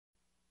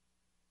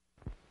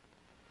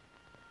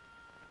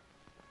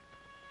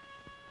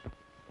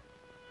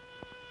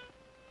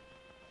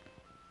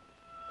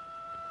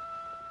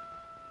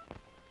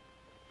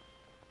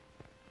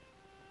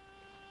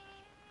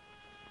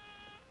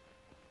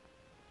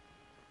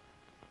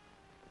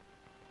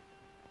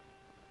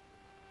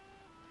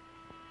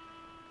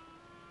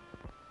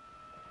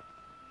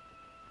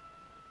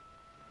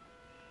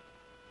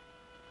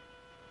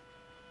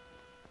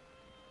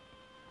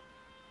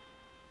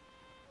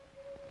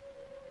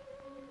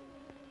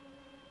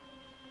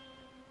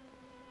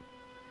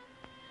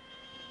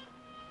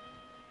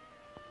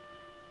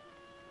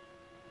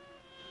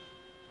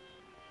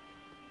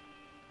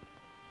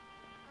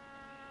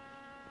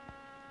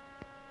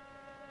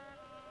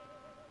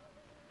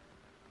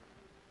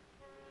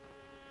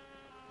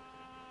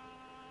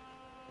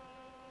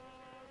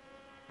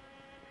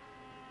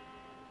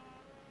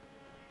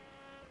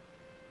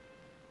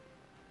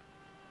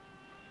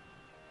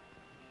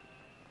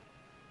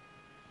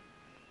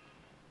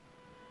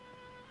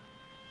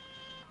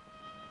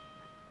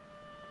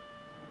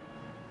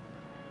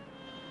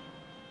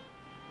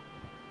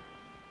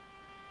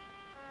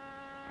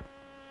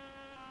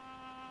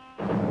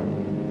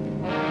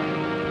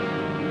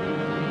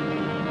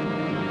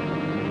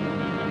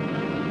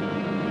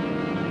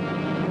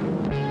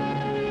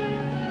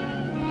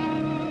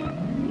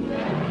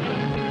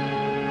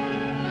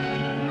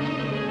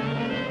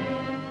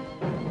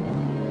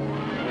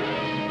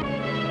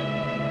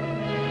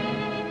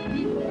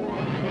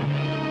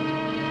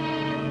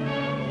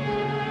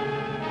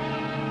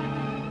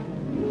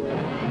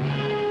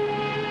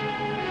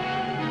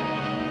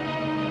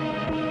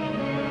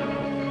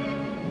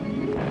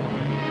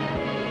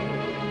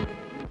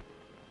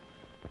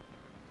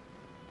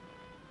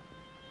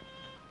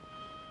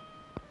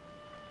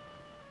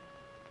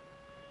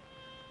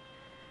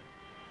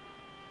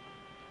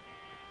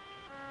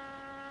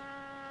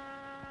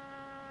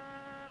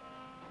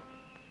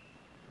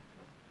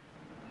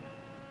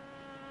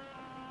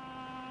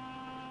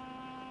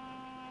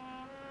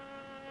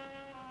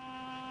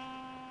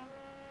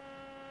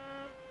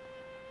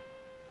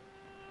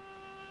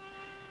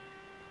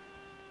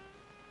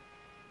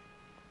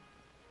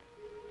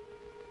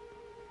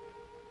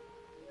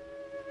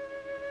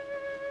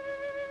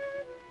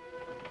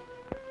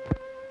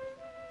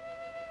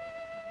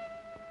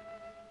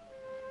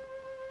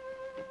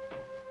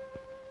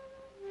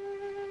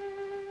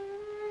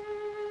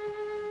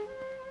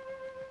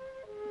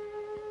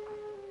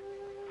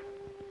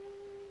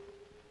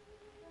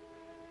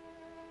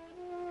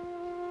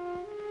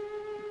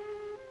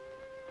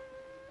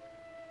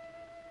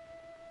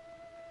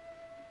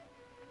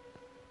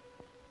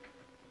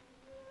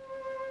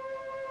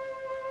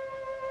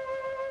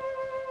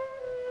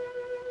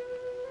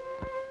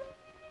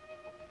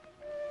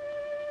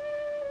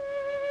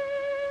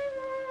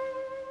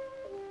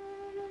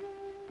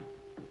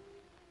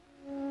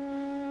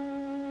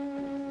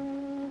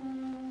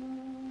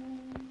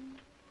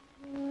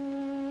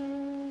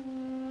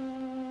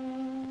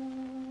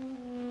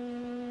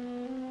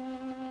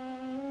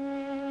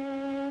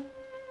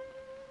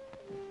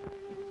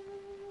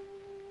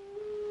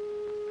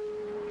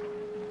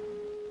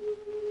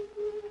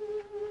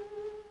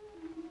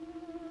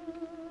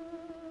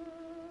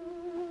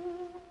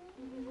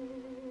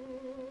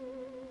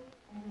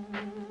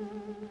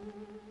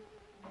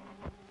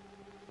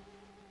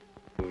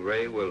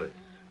Ray Willis,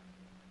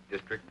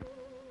 District.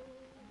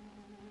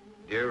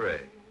 Dear Ray,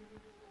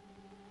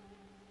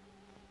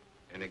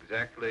 in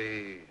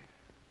exactly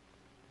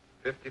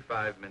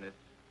 55 minutes,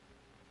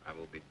 I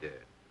will be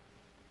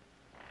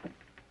dead.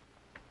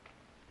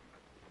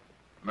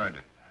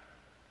 Murdered.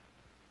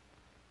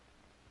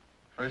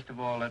 First of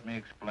all, let me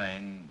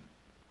explain.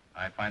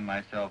 I find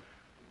myself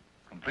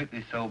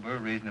completely sober,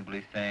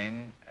 reasonably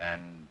sane,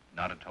 and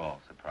not at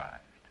all surprised.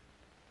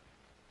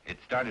 It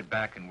started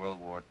back in World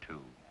War II,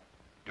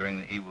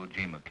 during the Iwo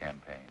Jima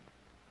campaign.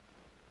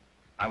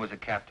 I was a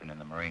captain in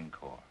the Marine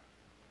Corps.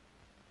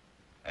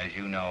 As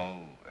you know,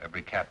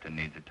 every captain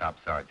needs a top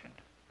sergeant.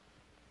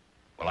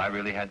 Well, I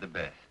really had the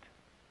best.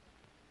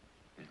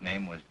 His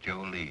name was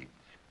Joe Leeds.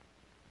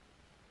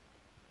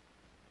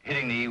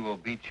 Hitting the Iwo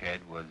beachhead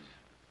was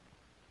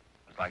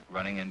like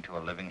running into a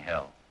living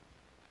hell.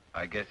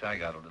 I guess I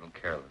got a little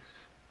careless.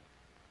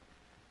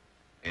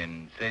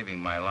 In saving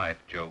my life,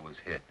 Joe was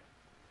hit.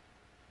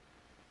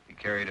 He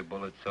carried a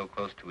bullet so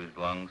close to his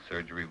lung,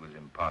 surgery was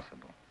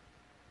impossible.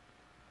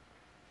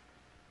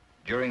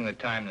 During the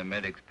time the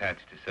medics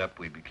patched us up,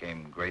 we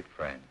became great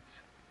friends.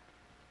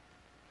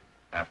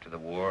 After the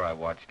war, I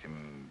watched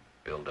him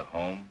build a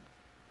home.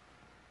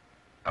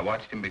 I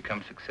watched him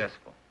become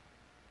successful.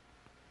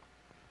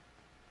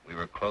 We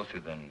were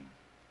closer than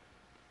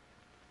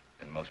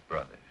most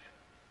brothers.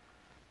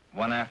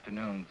 One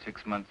afternoon,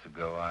 6 months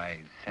ago,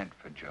 I sent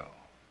for Joe.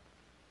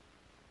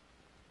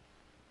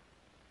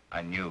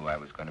 I knew I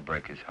was going to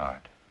break his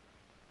heart.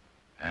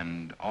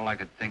 And all I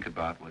could think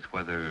about was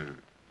whether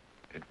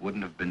it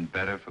wouldn't have been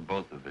better for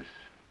both of us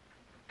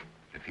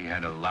if he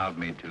had allowed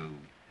me to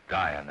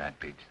die on that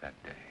beach that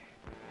day.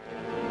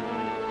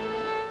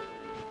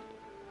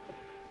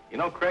 You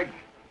know, Craig,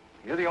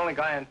 you're the only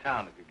guy in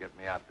town that could get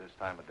me out this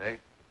time of day.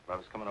 But I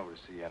was coming over to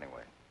see you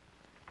anyway.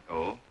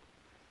 Oh?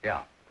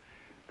 Yeah.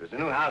 There's a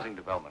new housing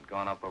development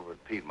going up over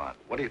at Piedmont.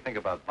 What do you think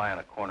about buying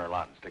a corner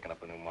lot and sticking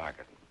up a new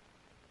market?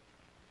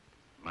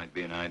 Might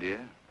be an idea.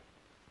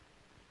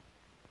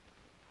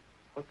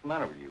 What's the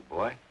matter with you,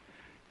 boy?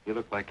 You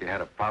look like you had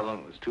a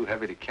problem that was too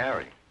heavy to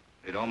carry.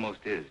 It almost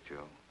is,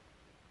 Joe.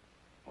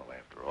 Well,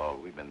 after all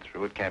we've been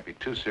through, it can't be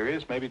too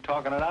serious. Maybe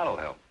talking it out will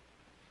help.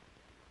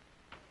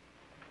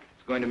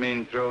 It's going to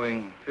mean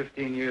throwing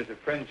 15 years of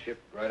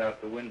friendship right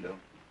out the window.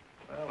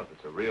 Well, if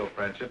it's a real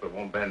friendship, it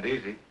won't bend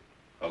easy.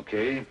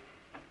 Okay.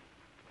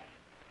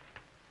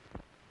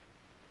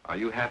 Are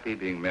you happy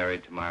being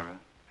married to Myra?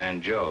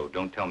 And Joe,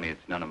 don't tell me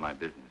it's none of my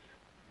business.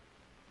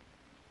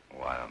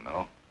 Oh, I don't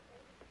know.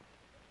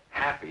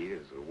 Happy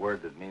is a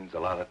word that means a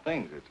lot of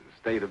things. It's a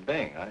state of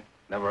being. I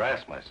never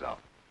asked myself.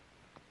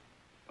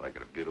 But I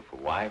got a beautiful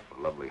wife,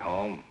 a lovely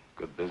home,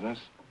 good business.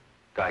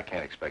 Guy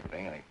can't expect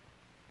anything.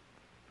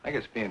 I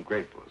guess being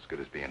grateful is as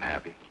good as being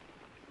happy.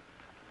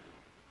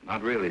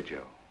 Not really,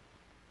 Joe.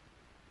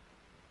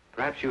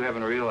 Perhaps you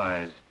haven't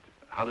realized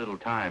how little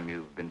time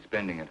you've been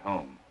spending at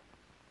home.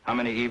 How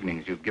many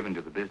evenings you've given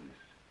to the business.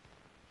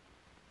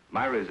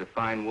 Myra is a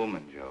fine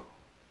woman, Joe.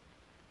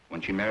 When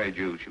she married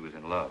you, she was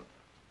in love.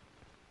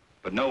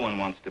 But no one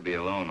wants to be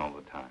alone all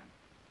the time.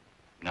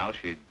 Now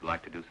she'd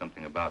like to do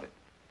something about it.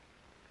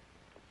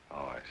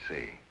 Oh, I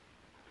see.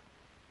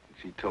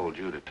 She told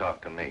you to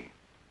talk to me.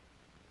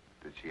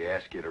 Did she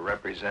ask you to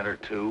represent her,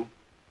 too?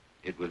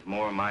 It was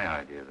more my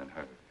idea than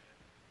hers.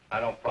 I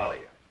don't follow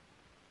you.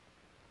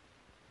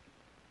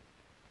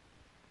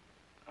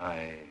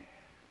 I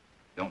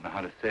don't know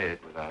how to say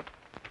it without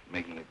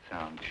making it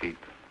sound cheap.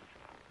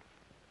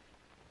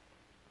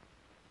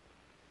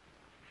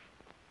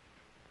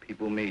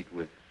 People meet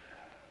with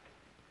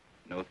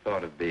no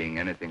thought of being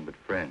anything but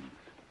friends.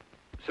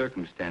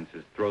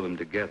 Circumstances throw them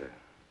together.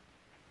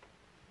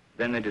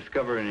 Then they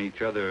discover in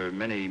each other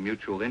many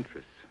mutual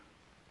interests.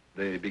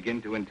 They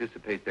begin to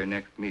anticipate their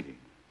next meeting,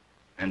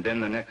 and then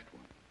the next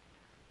one.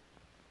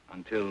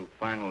 Until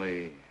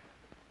finally,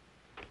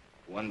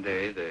 one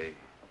day, they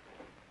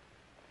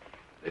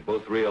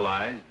both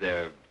realize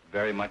they're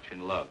very much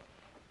in love.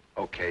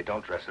 Okay,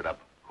 don't dress it up.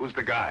 Who's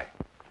the guy?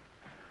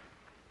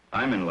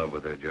 I'm in love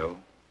with her, Joe.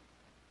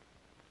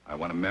 I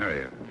want to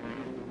marry her.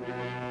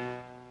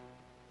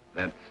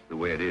 That's the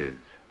way it is.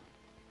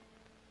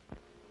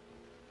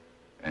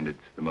 And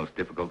it's the most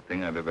difficult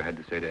thing I've ever had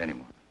to say to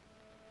anyone.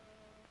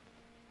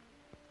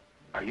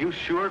 Are you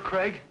sure,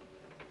 Craig?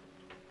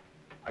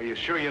 Are you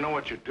sure you know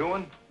what you're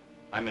doing?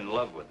 I'm in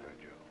love with her,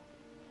 Joe.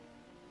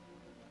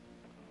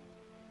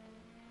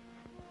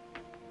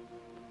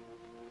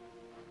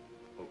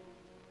 Well,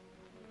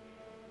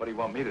 what do you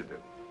want me to do?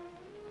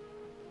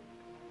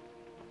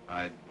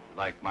 I'd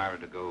like Myra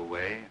to go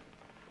away,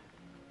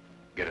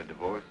 get a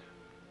divorce.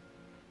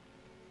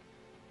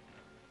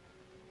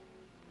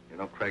 You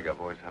know, Craig,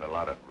 I've always had a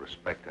lot of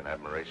respect and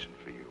admiration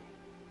for you.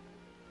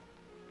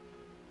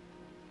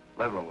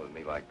 Leveling with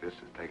me like this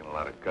has taken a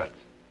lot of guts.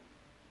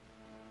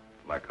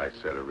 Like I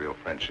said, a real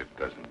friendship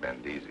doesn't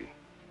bend easy.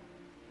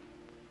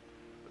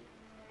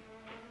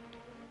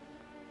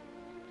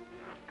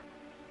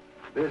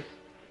 This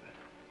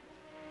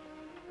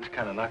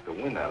kind of knocked the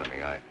wind out of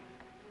me.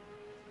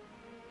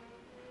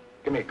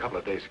 Give me a couple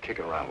of days to kick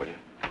it around, will you?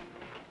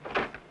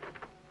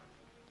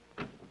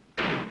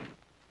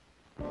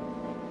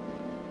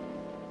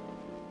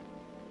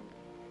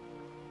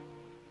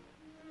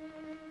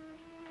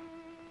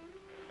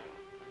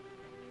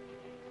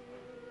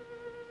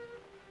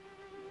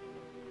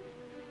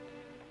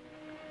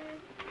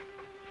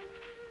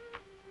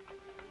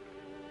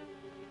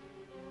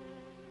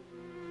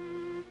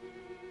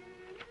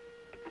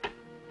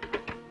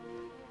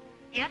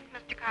 Yes,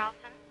 Mr. Carlson?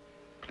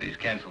 Please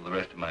cancel the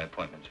rest of my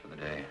appointments for the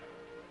day.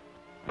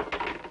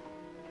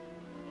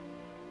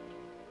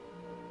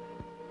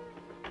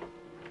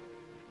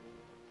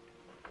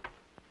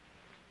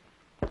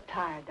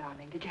 Tired,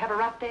 darling. Did you have a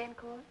rough day in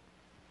court?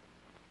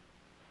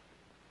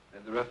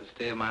 Had the roughest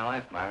day of my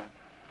life, Myra.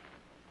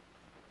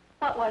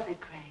 What was it,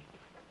 Craig?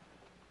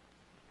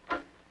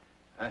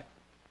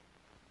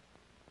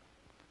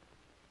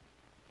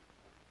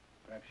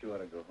 Perhaps you ought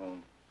to go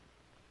home.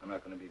 I'm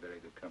not going to be very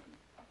good company.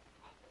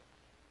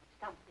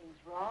 Something's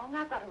wrong.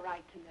 I've got a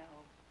right to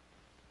know.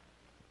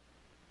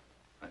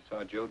 I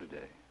saw Joe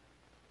today.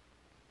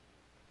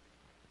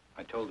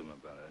 I told him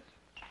about us.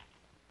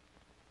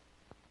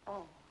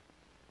 Oh.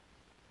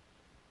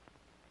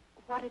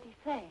 What did he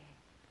say?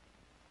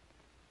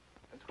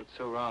 That's what's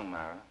so wrong,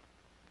 Myra.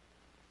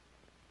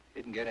 He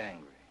didn't get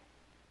angry.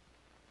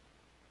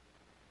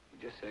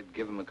 He just said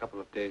give him a couple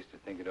of days to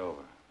think it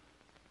over.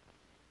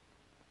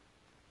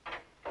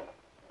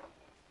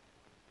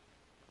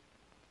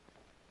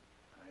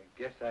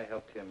 I guess I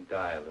helped him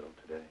die a little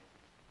today.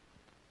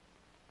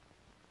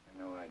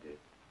 I know I did.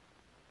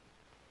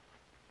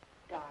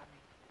 Darling,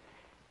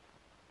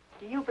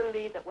 do you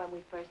believe that when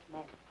we first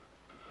met,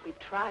 we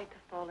tried to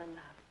fall in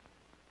love?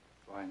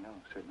 Why, no,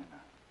 certainly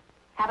not.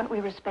 Haven't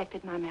we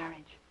respected my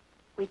marriage?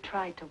 We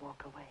tried to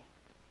walk away.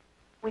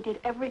 We did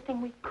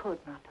everything we could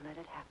not to let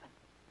it happen.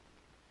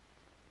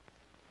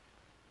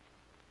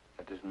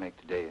 That doesn't make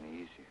today any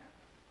easier.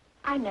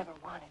 I never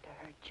wanted to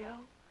hurt Joe.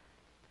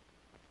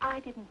 I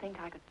didn't think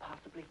I could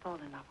possibly fall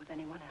in love with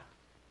anyone else.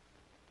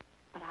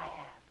 But I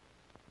have.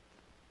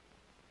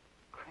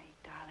 Craig,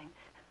 darling,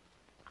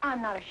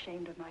 I'm not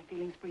ashamed of my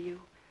feelings for you.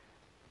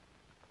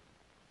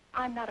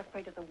 I'm not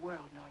afraid of the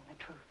world knowing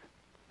the truth.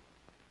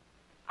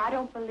 I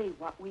don't believe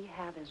what we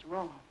have is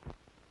wrong.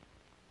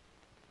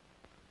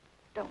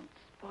 Don't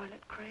spoil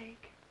it, Craig.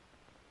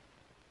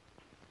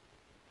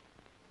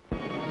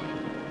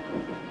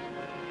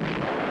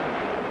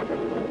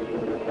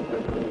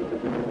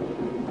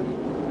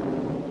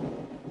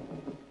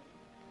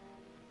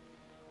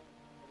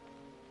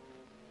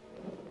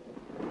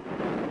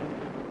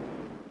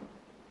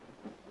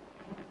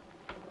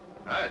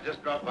 I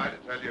just dropped by to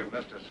tell you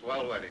missed a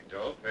swell wedding,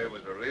 Joe. Kay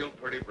was a real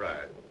pretty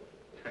bride.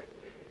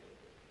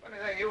 Funny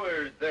thing, you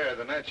were there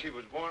the night she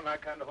was born. I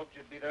kind of hoped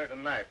you'd be there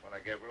tonight when I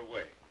gave her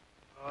away.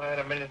 Oh, I had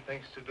a million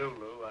things to do,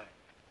 Lou. I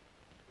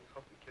just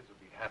hope the kids will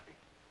be happy.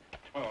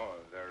 Oh,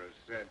 they're a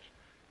cinch.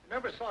 You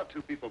never saw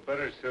two people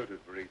better suited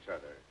for each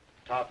other.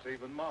 Tops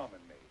even Mom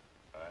and me.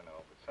 I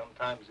know, but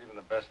sometimes even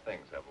the best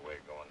things have a way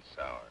of going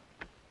sour.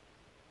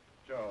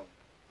 Joe,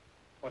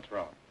 what's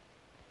wrong?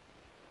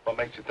 What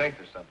makes you think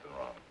there's something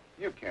wrong?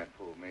 You can't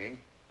fool me.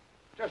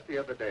 Just the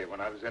other day when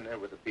I was in here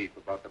with the beef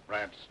about the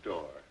branch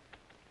store,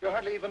 you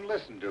hardly even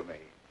listened to me.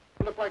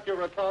 You looked like you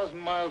were 1,000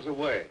 miles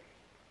away.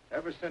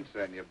 Ever since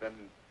then, you've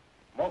been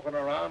moping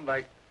around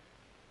like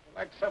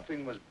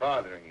something was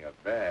bothering you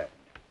bad.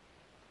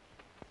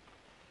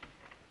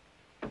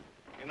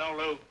 You know,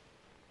 Lou,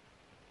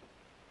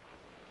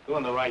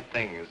 doing the right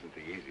thing isn't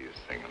the easiest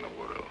thing in the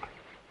world.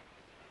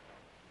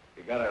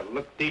 You gotta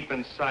look deep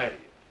inside of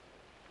you.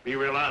 Be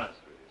real honest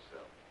with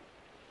yourself.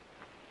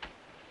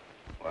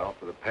 Well,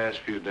 for the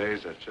past few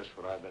days, that's just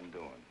what I've been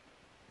doing.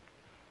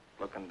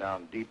 Looking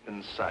down deep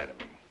inside of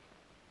me.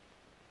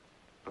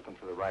 Looking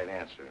for the right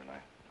answer, and I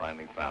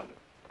finally found it.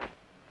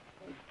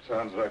 It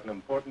sounds like an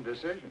important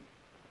decision.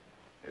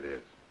 It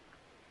is.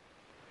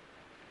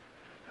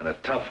 And a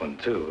tough one,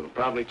 too. It'll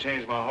probably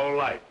change my whole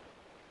life.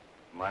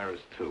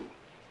 Myra's, too.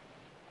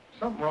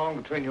 Something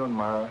wrong between you and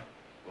Myra?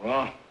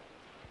 Well,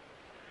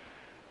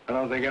 I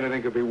don't think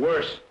anything could be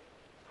worse.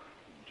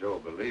 Joe,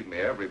 believe me,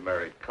 every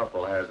married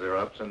couple has their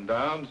ups and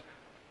downs.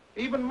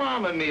 Even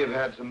Mom and me have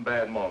had some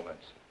bad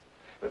moments.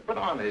 But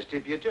honest,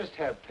 if you just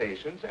have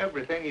patience,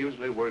 everything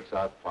usually works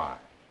out fine.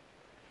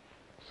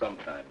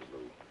 Sometimes,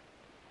 Lou.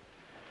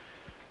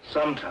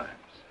 Sometimes.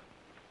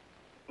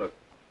 Look,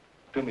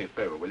 do me a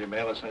favor. Will you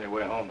mail us on your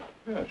way home?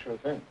 Yeah, sure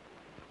thing.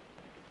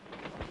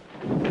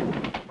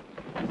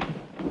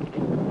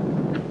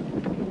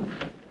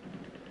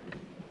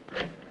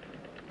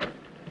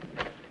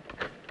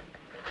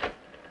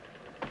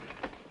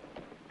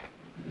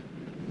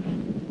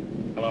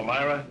 Hello,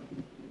 Myra.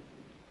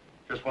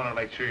 Just wanted to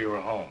make sure you were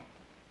home.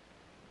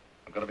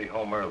 I'm going to be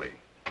home early.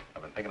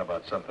 I've been thinking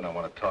about something I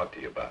want to talk to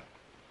you about.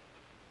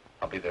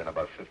 I'll be there in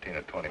about 15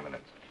 or 20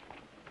 minutes.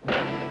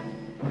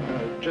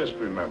 Just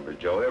remember,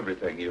 Joe,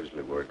 everything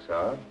usually works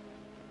out.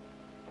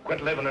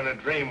 Quit living in a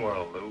dream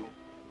world, Lou.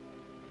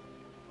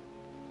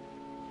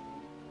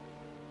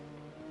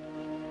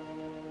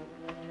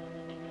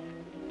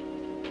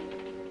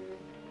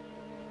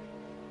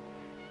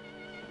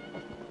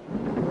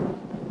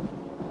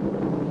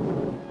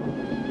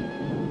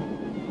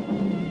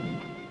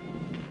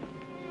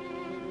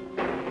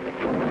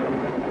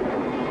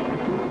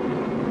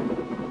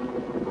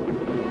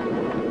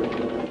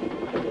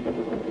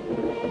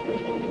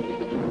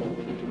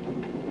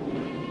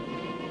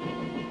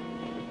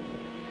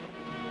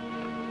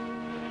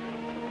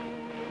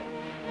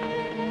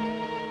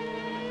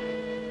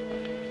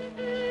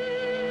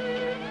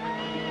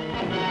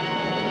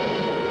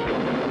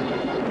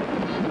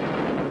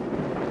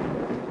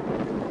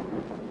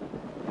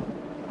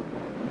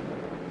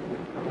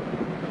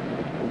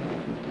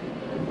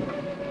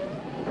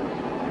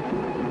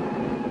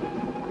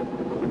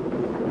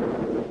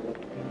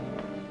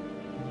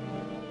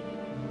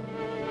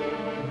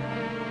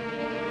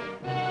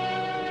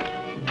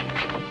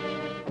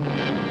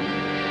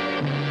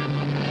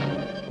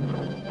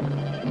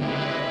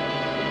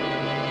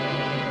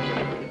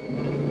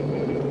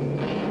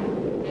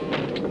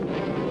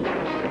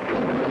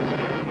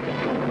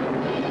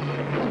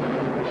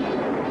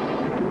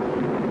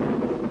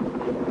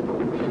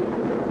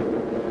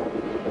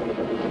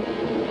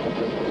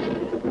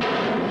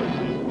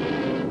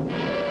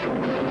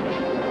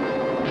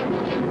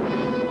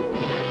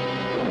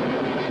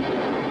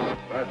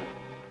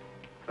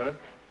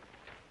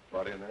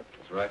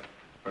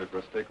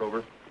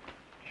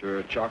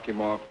 chalk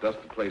him off,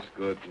 dust the place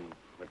good, and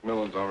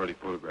McMillan's already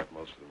photographed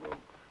most of the room.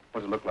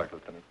 What does it look like,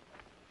 Lieutenant?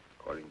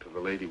 According to the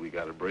lady, we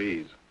got a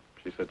breeze.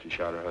 She said she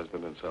shot her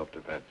husband in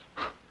self-defense.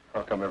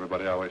 How come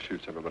everybody always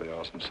shoots everybody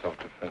else in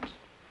self-defense?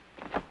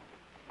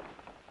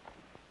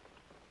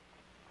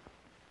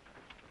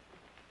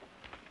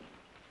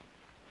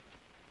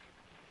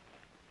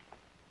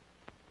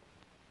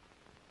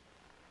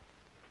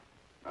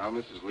 Now,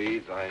 Mrs.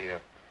 Leeds, I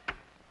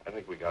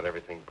think we got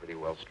everything pretty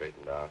well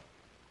straightened out.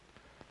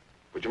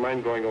 Would you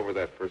mind going over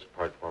that first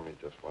part for me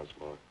just once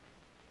more?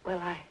 Well,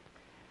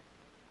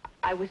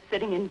 I was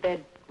sitting in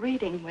bed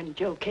reading when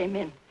Joe came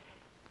in.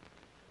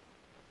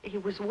 He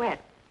was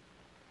wet.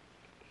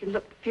 He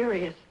looked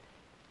furious.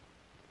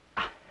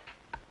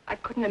 I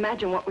couldn't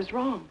imagine what was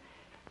wrong.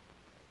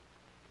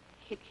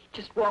 He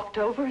just walked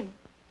over and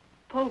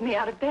pulled me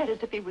out of bed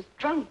as if he was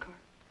drunk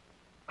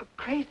or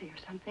crazy or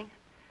something.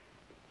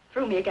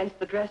 Threw me against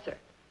the dresser.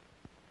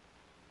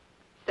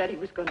 Said he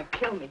was going to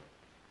kill me.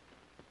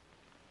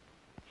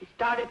 He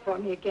started for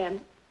me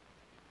again.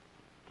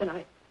 Then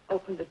I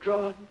opened the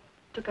drawer and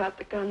took out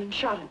the gun and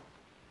shot him.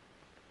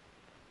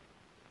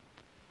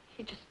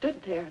 He just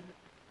stood there and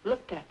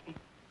looked at me.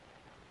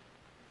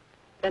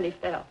 Then he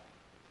fell.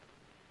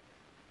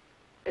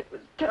 It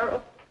was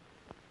terrible.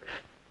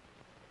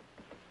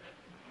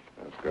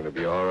 That's going to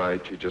be all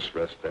right. You just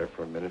rest there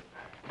for a minute.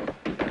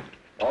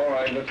 All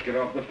right, let's get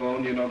off the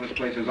phone. You know this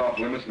place is off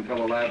limits until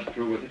the lab's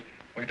through with it.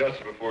 We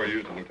dusted before we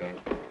used it, Lieutenant.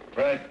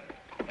 Right.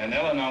 And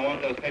Ellen, I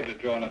want those papers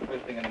drawn up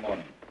first thing in the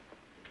morning.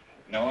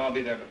 No, I'll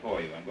be there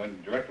before you. I'm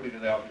going directly to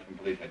the office from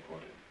police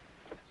headquarters.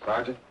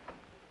 Sergeant,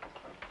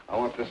 I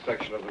want this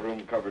section of the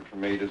room covered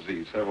from A to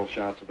Z. Several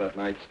shots of that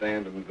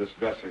nightstand and this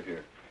dresser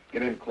here.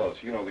 Get in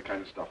close. You know the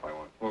kind of stuff I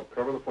want. Well,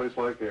 cover the place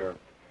like air.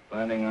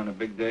 Planning on a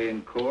big day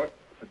in court?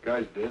 The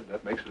guys did.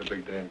 That makes it a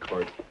big day in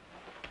court.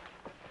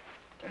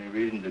 Any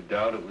reason to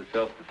doubt it was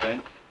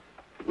self-defense?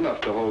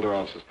 Enough to hold her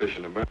on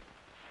suspicion of murder.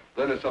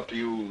 Then it's up to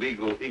you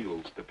legal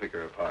eagles to pick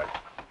her apart.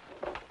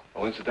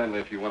 Oh, incidentally,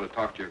 if you want to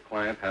talk to your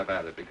client, have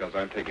at it, because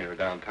I'm taking her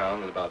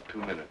downtown in about 2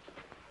 minutes.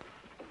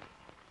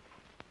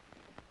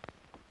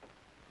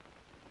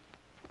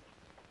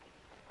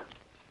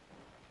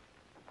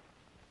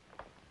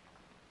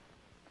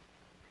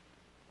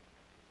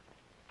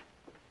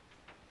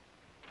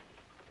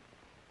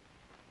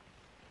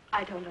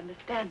 I don't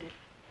understand it.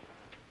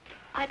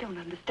 I don't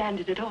understand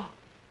it at all.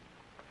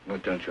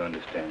 What don't you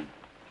understand?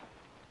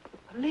 The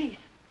police.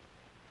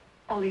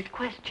 All these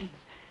questions.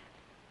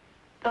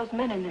 Those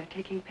men in there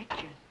taking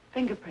pictures,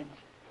 fingerprints.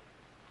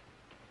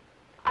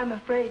 I'm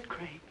afraid,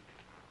 Craig.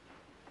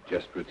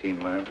 Just routine,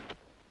 Myra?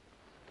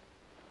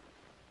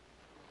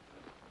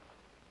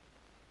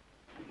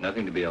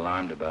 Nothing to be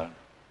alarmed about.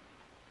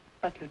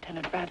 But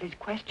Lieutenant Bradley's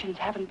questions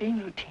haven't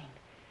been routine.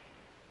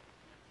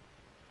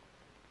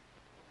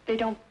 They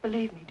don't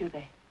believe me, do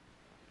they?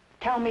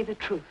 Tell me the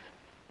truth.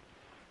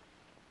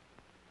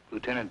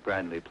 Lieutenant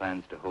Bradley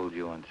plans to hold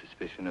you on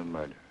suspicion of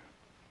murder.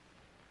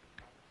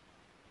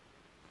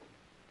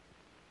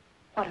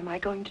 What am I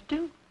going to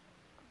do?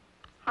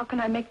 How can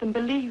I make them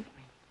believe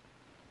me?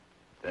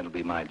 That'll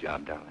be my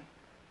job, darling.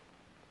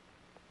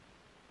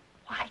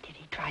 Why did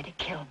he try to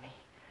kill me?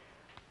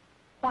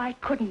 Why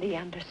couldn't he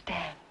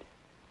understand?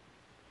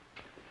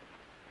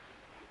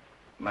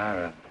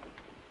 Myra,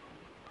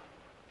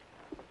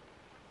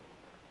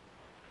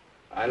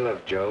 I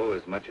loved Joe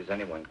as much as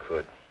anyone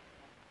could.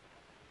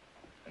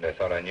 And I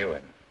thought I knew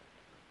him.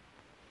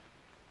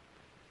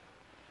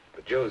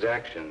 But Joe's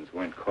actions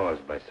weren't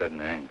caused by sudden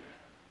anger.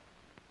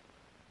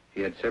 He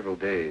had several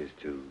days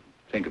to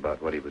think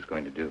about what he was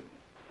going to do.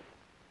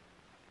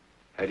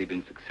 Had he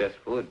been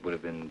successful, it would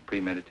have been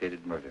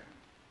premeditated murder.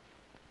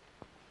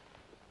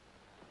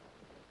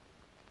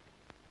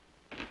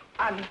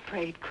 I'm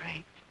afraid,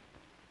 Craig.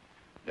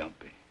 Don't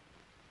be.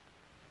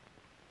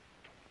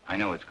 I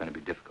know it's going to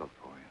be difficult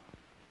for you.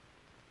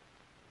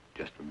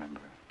 Just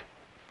remember,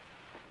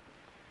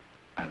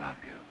 I love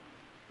you.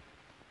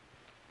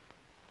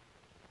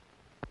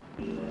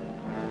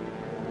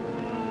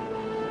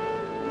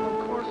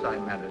 Of course I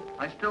meant it.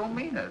 I still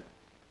mean it.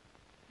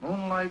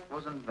 Moonlight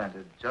was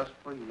invented just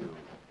for you.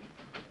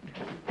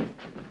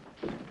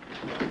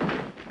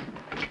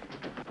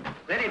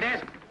 City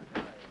desk.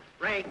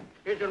 Ray,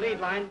 here's your lead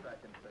line.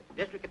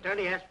 District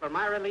Attorney asks for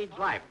Myra Leeds'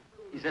 life.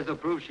 He says he'll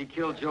prove she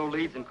killed Joe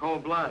Leeds in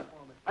cold blood.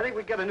 I think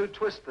we get a new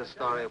twist to this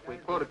story if we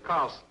quoted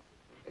Carlson.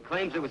 It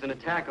claims it was an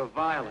attack of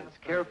violence,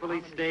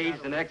 carefully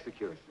staged and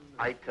executed.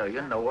 I tell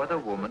you, no other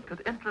woman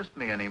could interest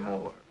me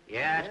anymore.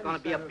 Yeah, it's going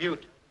to be a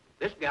beaut.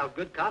 This gal's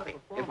good copy.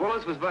 If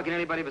Willis was bucking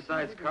anybody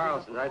besides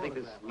Carlson, I think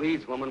this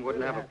Leeds woman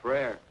wouldn't have a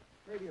prayer.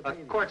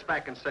 Court's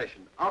back in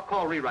session. I'll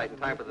call rewrite in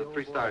time for the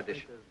 3-star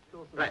edition.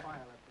 Right.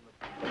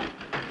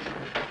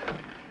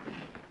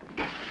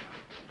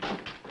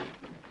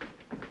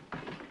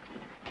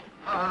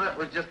 Oh, that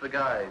was just the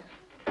guys.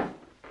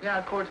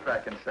 Yeah, court's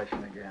back in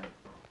session again.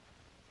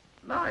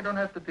 No, I don't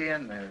have to be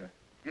in there.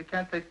 You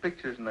can't take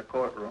pictures in the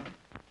courtroom.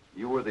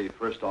 You were the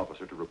first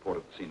officer to report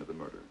at the scene of the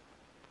murder.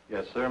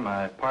 Yes, sir.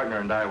 My partner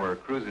and I were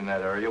cruising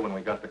that area when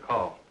we got the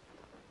call.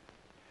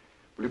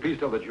 Will you please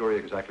tell the jury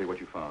exactly what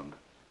you found?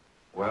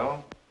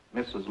 Well,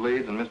 Mrs.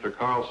 Leeds and Mr.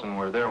 Carlson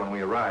were there when we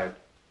arrived.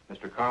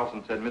 Mr.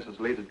 Carlson said Mrs.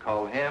 Leeds had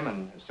called him,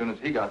 and as soon as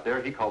he got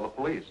there, he called the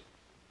police.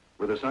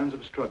 Were there signs of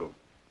a struggle?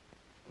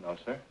 No,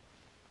 sir.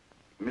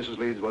 Mrs.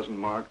 Leeds wasn't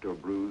marked or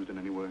bruised in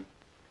any way?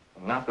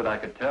 Not that I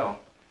could tell.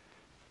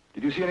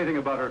 Did you see anything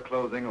about her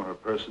clothing or her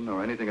person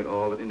or anything at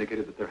all that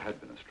indicated that there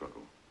had been a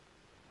struggle?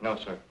 No,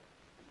 sir.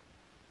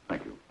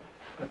 Thank you.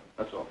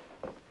 That's all.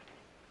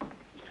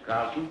 Mr.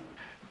 Carlson?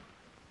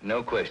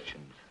 No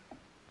questions.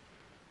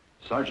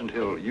 Sergeant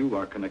Hill, you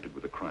are connected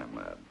with the crime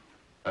lab.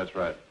 That's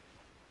right.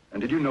 And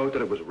did you note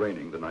that it was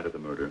raining the night of the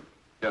murder?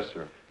 Yes,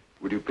 sir.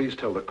 Would you please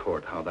tell the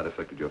court how that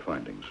affected your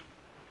findings?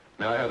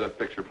 May I have that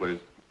picture, please?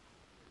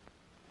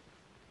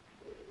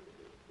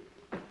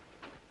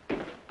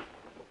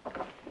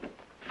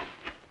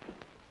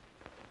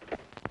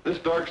 This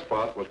dark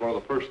spot was one of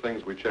the first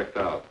things we checked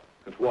out.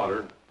 It's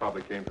water,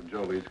 probably came from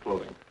Joe Lee's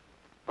clothing.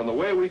 From the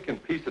way we can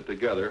piece it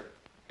together,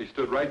 he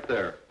stood right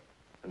there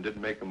and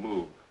didn't make a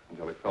move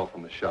until he fell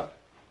from the shot.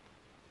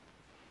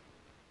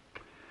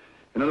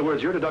 In other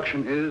words, your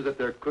deduction is that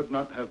there could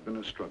not have been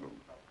a struggle.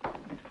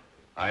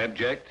 I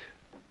object.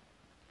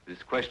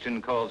 This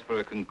question calls for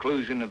a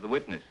conclusion of the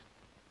witness.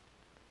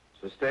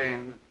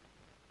 Sustained.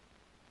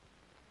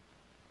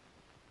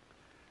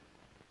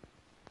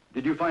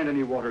 Did you find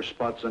any water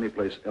spots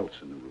anyplace else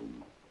in the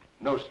room?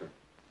 No, sir.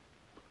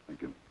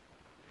 Thank you.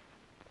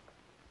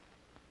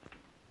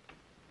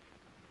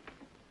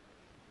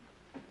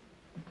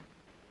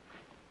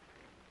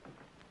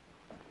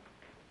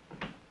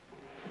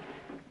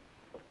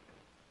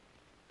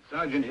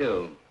 Sergeant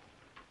Hill,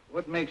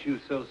 what makes you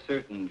so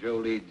certain Joe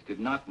Leeds did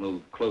not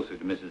move closer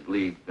to Mrs.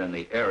 Leeds than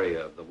the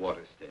area of the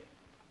water stain?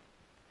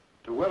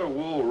 To wet a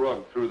wool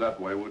rug through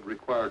that way would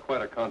require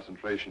quite a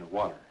concentration of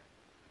water.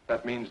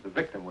 That means the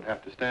victim would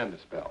have to stand a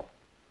spell.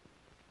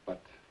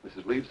 But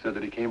Mrs. Leeds said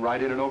that he came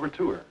right in and over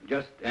to her.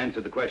 Just answer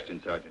the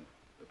question, Sergeant.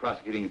 The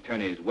prosecuting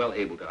attorney is well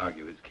able to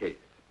argue his case.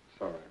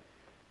 Sorry.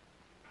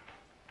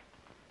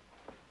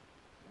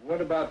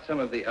 What about some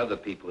of the other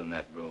people in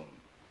that room?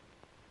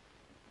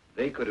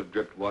 They could have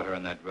dripped water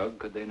on that rug,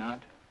 could they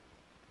not?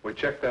 We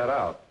checked that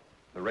out.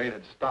 The rain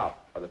had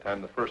stopped by the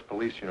time the first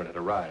police unit had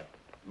arrived.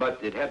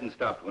 But it hadn't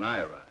stopped when I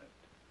arrived.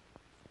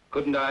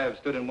 Couldn't I have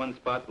stood in one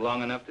spot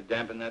long enough to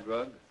dampen that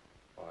rug?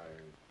 Why,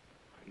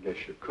 I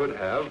guess you could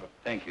have.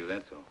 Thank you,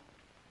 that's all.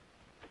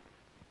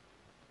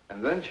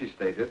 And then she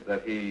stated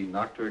that he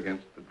knocked her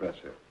against the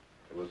dresser.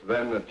 It was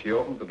then that she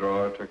opened the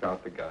drawer, took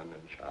out the gun,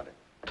 and shot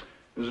him.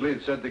 Mrs.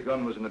 Leeds said the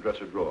gun was in the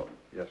dresser drawer.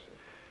 Yes, sir.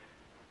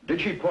 Did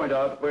she point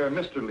out where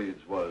Mr.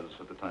 Leeds was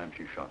at the time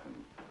she shot him?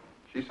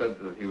 She said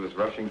that he was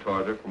rushing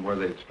toward her from where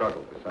they'd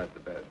struggled beside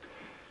the bed.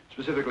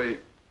 Specifically,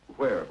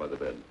 where by the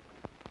bed?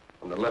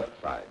 On the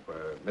left side,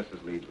 where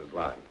Mrs. Leeds was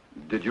lying.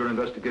 Did your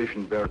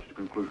investigation bear it to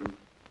conclusion?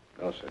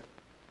 No, sir.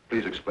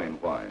 Please explain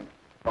why.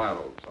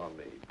 Bottles on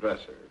the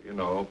dresser, you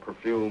know,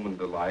 perfume and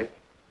the like.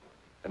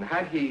 And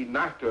had he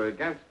knocked her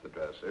against the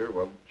dresser,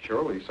 well,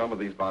 surely some of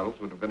these bottles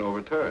would have been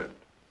overturned.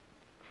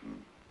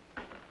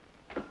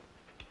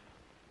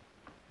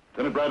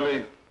 Lieutenant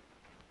Bradley,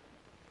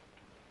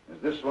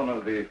 is this one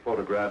of the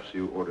photographs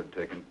you ordered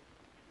taken?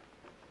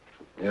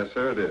 Yes,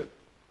 sir, it is.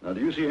 Now,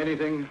 do you see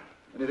anything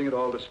at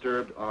all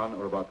disturbed on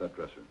or about that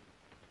dresser?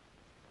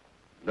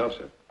 No,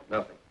 sir,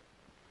 nothing.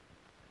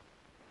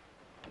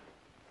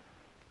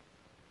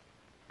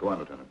 Go on,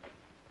 Lieutenant.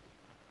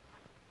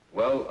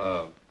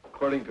 Well,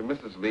 according to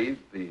Mrs.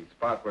 Leeds, the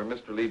spot where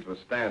Mr. Leeds was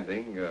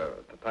standing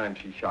at the time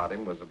she shot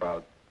him was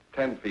about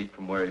 10 feet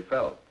from where he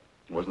fell.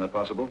 Wasn't that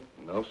possible?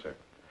 No, sir.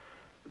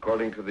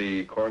 According to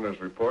the coroner's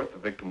report, the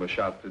victim was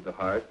shot through the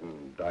heart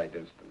and died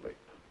instantly.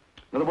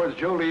 In other words,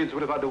 Joe Leeds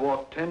would have had to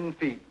walk 10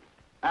 feet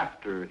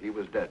after he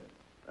was dead.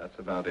 That's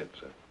about it,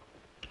 sir.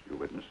 Your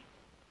witness.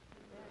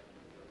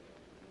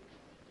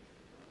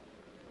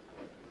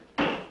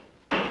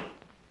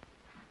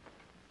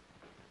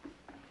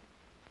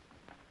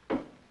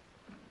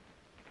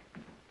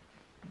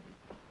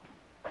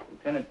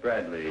 Lieutenant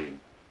Bradley,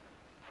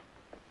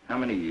 how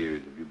many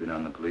years have you been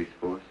on the police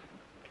force?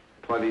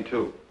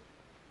 22.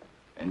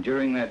 And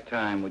during that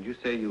time, would you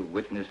say you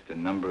witnessed a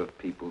number of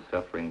people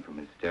suffering from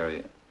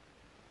hysteria?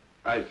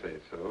 I say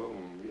so,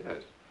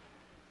 yes.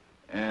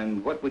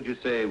 And what would you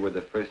say were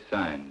the first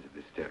signs of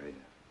hysteria?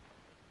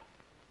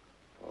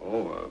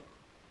 Oh,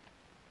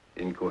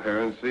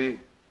 incoherency,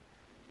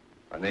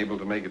 unable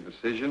to make a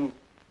decision,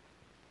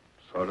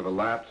 sort of a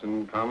lapse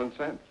in common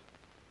sense.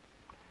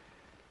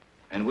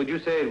 And would you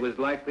say it was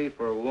likely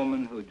for a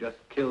woman who just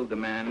killed a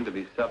man to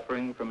be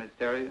suffering from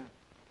hysteria?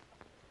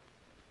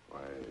 Why,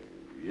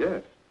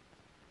 yes.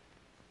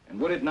 And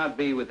would it not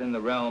be within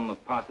the realm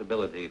of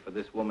possibility for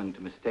this woman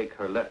to mistake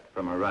her left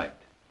from her right?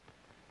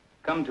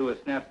 Come to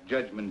a snap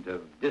judgment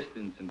of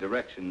distance and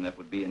direction that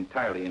would be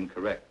entirely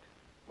incorrect?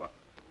 Well,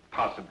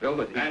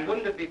 possibility. And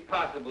wouldn't it be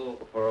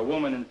possible for a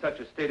woman in such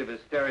a state of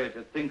hysteria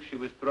to think she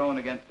was thrown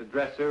against a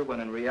dresser when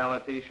in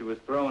reality she was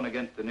thrown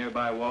against a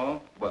nearby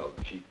wall? Well,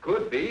 she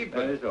could be, but...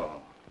 That is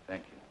all.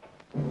 Thank you.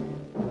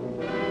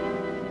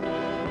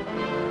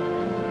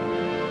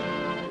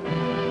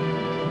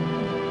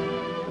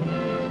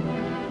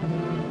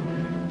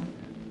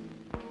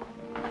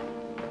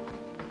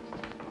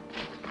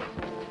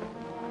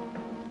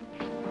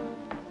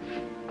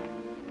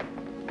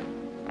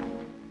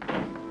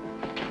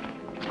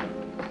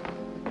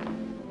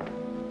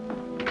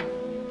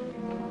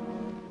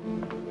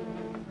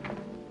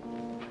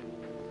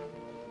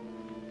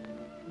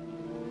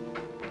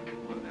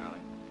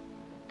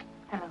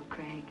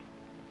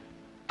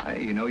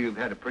 You know you've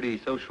had a pretty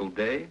social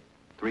day.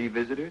 3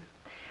 visitors.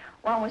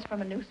 One was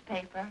from a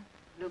newspaper.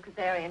 Lou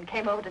Kazarian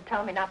came over to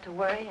tell me not to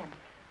worry, and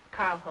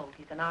Carl Holt,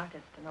 he's an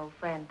artist, an old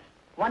friend,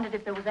 wondered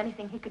if there was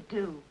anything he could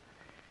do.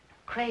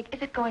 Craig,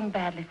 is it going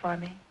badly for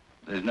me?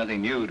 There's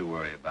nothing new to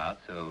worry about,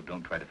 so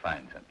don't try to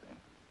find something.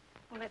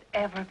 Will it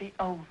ever be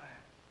over?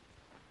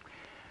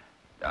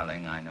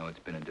 Darling, I know it's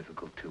been a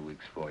difficult 2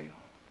 weeks for you,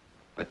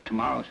 but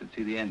tomorrow should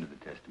see the end of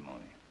the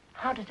testimony.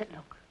 How does it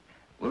look?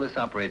 Willis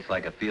operates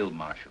like a field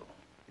marshal.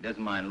 He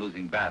doesn't mind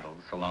losing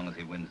battles so long as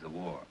he wins the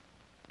war.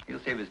 He'll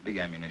save his big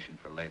ammunition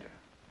for later.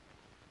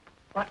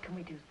 What can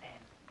we do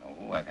then?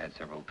 Oh, I've had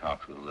several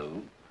talks with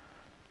Lou.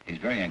 He's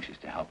very anxious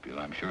to help you.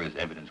 I'm sure his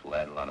evidence will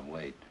add a lot of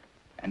weight.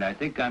 And I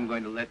think I'm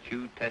going to let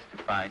you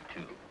testify,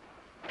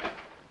 too.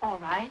 All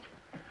right.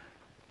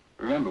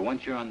 Remember,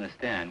 once you're on the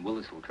stand,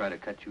 Willis will try to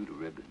cut you to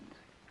ribbons.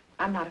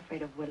 I'm not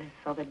afraid of Willis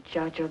or the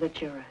judge or the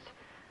jurors.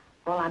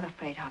 All I'm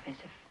afraid of is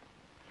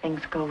if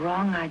things go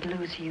wrong, I'd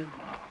lose you.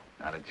 Oh,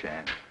 not a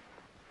chance.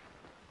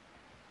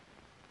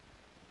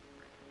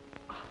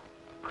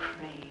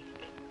 Craig.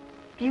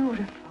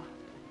 Beautiful.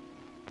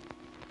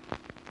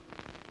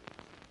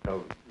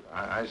 So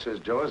I says,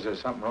 Joe, is there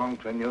something wrong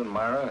between you and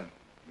Myra?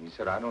 He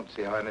said, I don't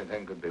see how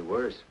anything could be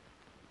worse.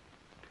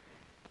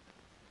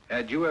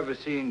 Had you ever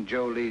seen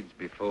Joe Leeds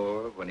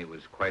before when he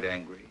was quite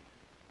angry?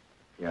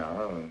 Yeah,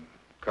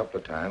 a couple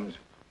of times.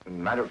 As a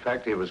matter of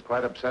fact, he was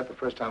quite upset the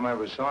first time I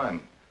ever saw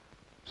him.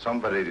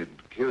 Somebody had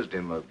accused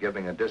him of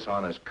giving a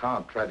dishonest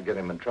count, tried to get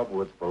him in trouble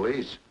with the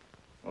police.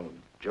 Well,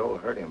 Joe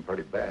hurt him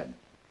pretty bad.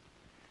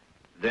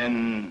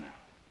 Then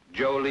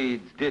Joe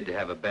Leeds did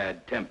have a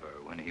bad temper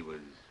when he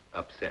was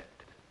upset.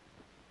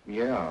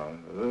 Yeah,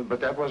 but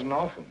that wasn't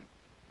often.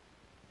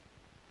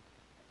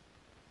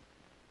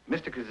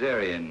 Mr.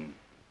 Kazarian,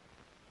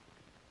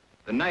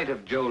 the night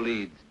of Joe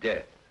Leeds'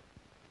 death,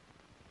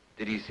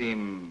 did he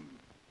seem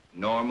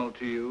normal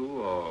to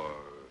you or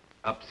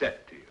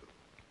upset to you?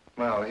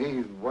 Well,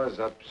 he was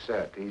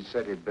upset. He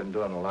said he'd been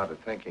doing a lot of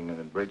thinking and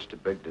had reached a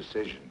big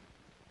decision.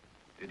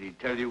 Did he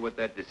tell you what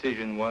that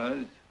decision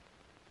was?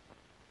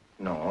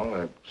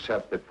 No,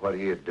 except that what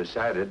he had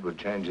decided would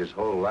change his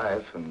whole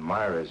life, and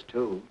Myra's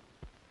too.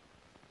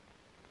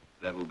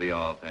 That will be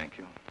all, thank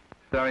you.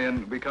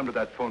 Darian, we come to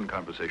that phone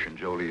conversation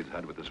Joe Leeds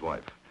had with his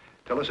wife.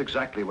 Tell us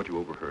exactly what you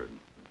overheard.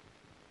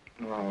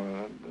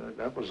 No,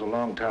 that was a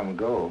long time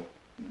ago.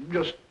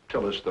 Just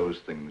tell us those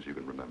things you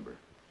can remember.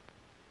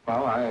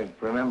 Well, I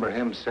remember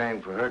him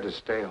saying for her to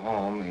stay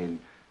home. He'd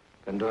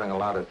been doing a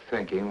lot of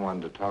thinking,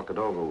 wanted to talk it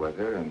over with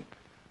her, and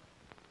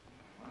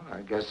well,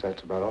 I guess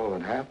that's about all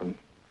that happened.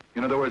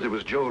 In other words, it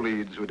was Joe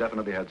Leeds who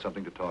definitely had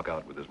something to talk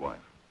out with his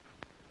wife.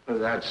 Well,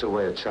 that's the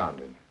way it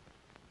sounded.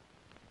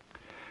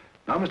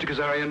 Now, Mr.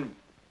 Kazarian,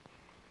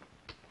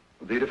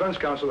 the defense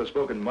counsel has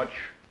spoken much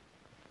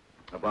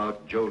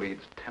about Joe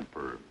Leeds'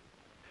 temper.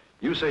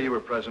 You say you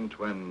were present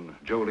when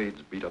Joe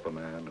Leeds beat up a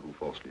man who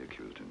falsely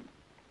accused him.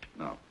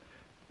 Now,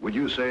 would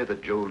you say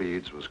that Joe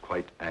Leeds was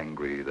quite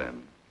angry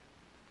then?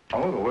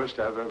 Oh, the worst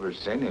I've ever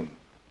seen him.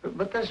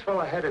 But this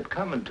fellow had it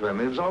coming to him.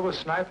 He was always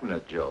sniping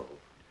at Joe.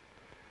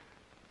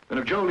 Then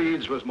if Joe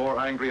Leeds was more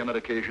angry on that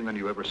occasion than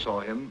you ever saw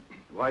him,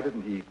 why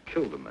didn't he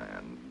kill the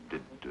man?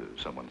 Did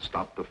someone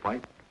stop the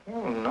fight?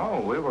 Oh,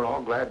 no. We were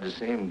all glad to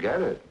see him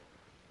get it.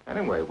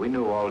 Anyway, we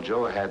knew all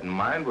Joe had in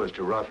mind was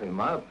to rough him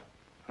up.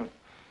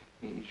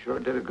 He sure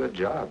did a good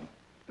job.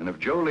 And if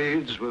Joe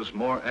Leeds was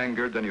more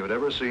angered than you had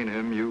ever seen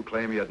him, you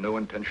claim he had no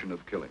intention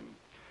of killing.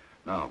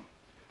 Now,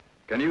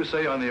 can you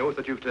say on the oath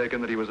that you've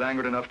taken that he was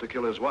angered enough to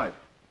kill his wife?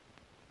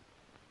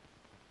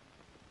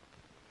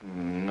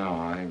 No,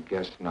 I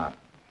guess not.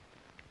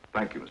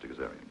 Thank you, Mr.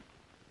 Kazarian.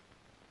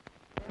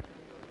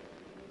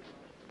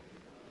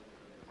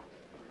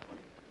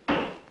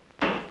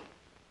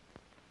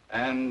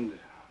 And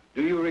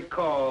do you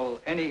recall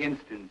any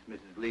instance,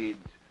 Mrs.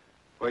 Leeds,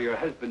 where your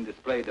husband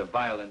displayed a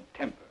violent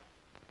temper?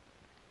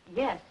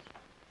 Yes.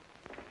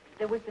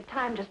 There was the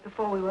time just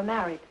before we were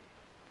married.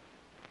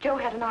 Joe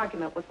had an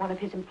argument with one of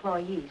his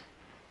employees.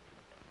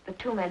 The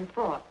 2 men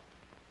fought.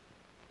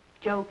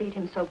 Joe beat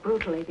him so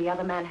brutally, the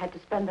other man had to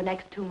spend the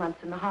next 2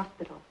 months in the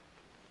hospital.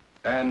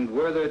 And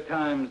were there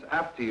times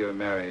after your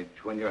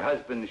marriage when your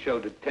husband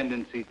showed a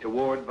tendency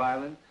toward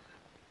violence?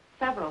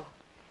 Several.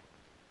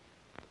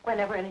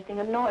 Whenever anything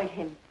annoyed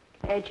him,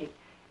 edgy.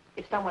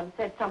 If someone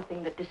said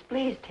something that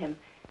displeased him,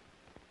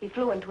 He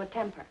flew into a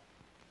temper.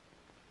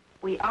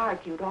 We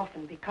argued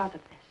often because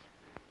of this.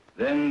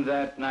 Then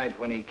that night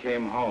when he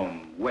came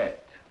home,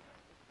 wet,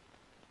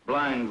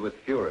 blind with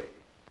fury,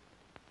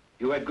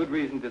 you had good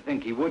reason to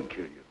think he would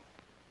kill you.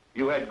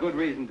 You had good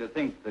reason to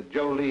think that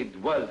Joe Leeds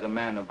was a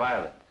man of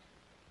violence.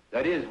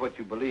 That is what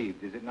you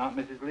believed, is it not,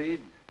 Mrs.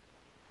 Leeds?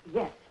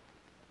 Yes.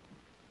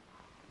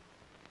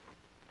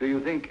 Do you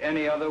think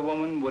any other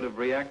woman would have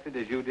reacted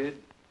as you did?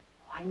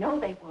 I know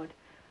they would.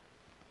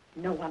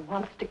 No one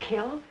wants to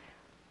kill,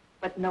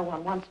 but no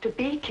one wants to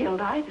be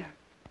killed either.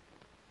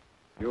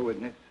 Your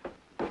witness.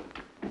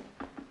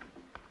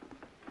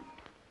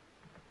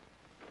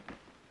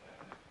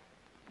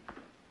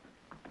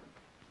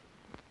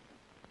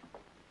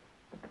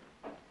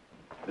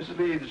 Mrs.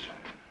 Leeds,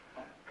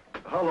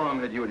 how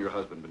long had you and your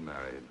husband been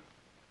married?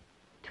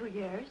 2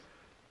 years.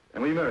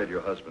 And when you married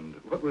your husband,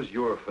 what was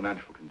your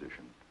financial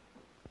condition?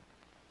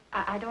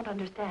 I don't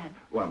understand.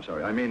 Oh, I'm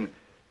sorry. I mean,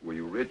 were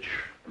you rich,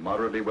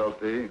 moderately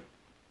wealthy,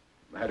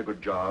 had a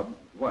good job?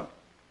 What?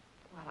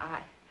 Well,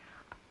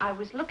 I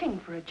was looking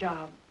for a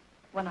job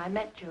when I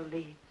met Joe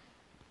Leeds.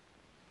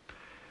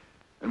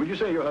 And would you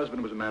say your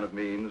husband was a man of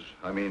means?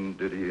 I mean,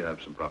 did he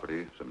have some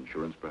property, some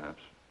insurance,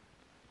 perhaps?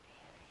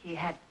 He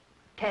had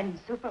 10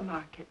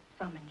 supermarkets,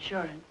 some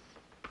insurance.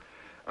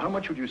 How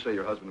much would you say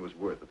your husband was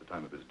worth at the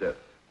time of his death?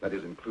 That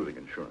is, including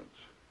insurance.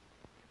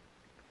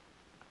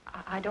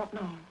 I don't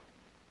know.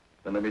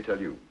 Then let me tell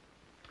you.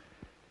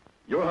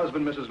 Your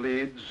husband, Mrs.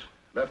 Leeds,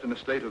 left an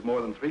estate of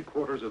more than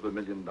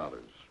 $750,000.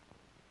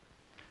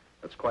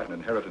 That's quite an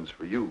inheritance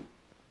for you.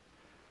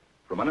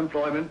 From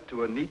unemployment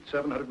to a neat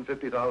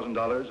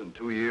 $750,000 in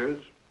 2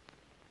 years.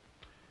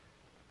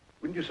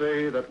 Wouldn't you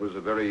say that was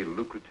a very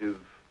lucrative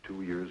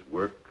 2 years'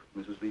 work,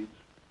 Mrs. Leeds?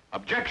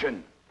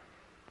 Objection!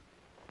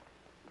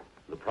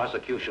 The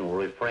prosecution will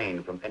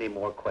refrain from any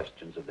more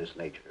questions of this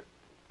nature.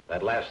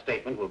 That last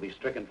statement will be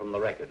stricken from the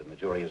record, and the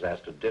jury is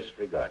asked to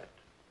disregard it.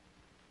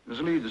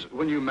 Mrs. Leeds,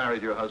 when you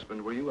married your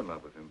husband, were you in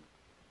love with him?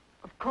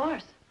 Of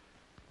course.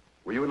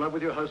 Were you in love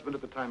with your husband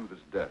at the time of his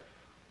death?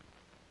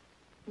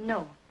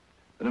 No.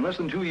 Then in less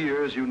than 2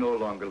 years, you no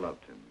longer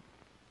loved him.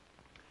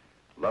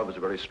 Love is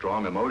a very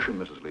strong emotion,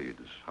 Mrs.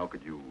 Leeds. How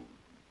could you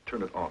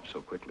turn it off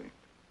so quickly?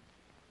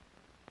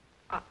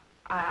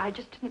 I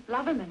just didn't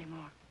love him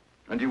anymore.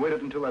 And you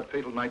waited until that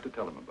fatal night to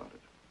tell him about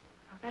it?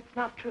 Oh, that's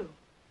not true.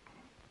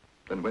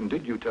 Then when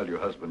did you tell your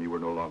husband you were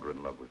no longer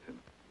in love with him?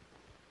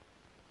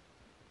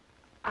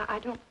 I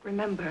don't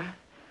remember.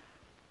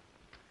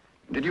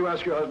 Did you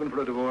ask your husband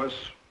for a divorce?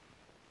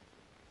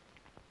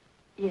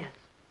 Yes.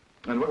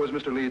 And what was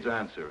Mr. Leeds'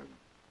 answer?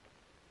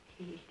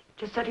 He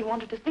just said he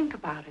wanted to think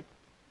about it.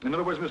 In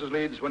other words, Mrs.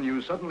 Leeds, when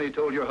you suddenly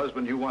told your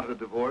husband you wanted a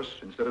divorce,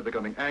 instead of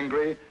becoming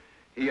angry,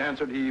 he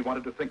answered he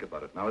wanted to think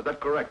about it. Now, is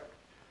that correct?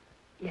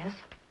 Yes.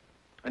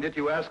 And yet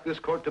you asked this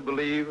court to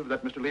believe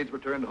that Mr. Leeds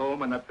returned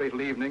home on that fatal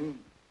evening,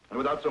 and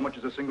without so much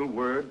as a single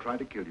word, tried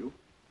to kill you?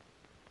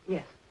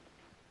 Yes.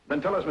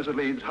 Then tell us, Mrs.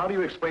 Leeds, how do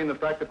you explain the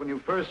fact that when you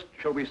first,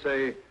 shall we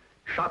say,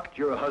 shocked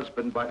your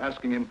husband by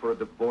asking him for a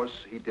divorce,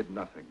 he did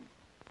nothing?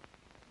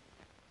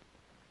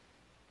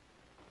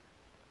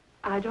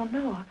 I don't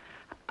know.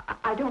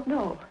 I don't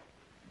know.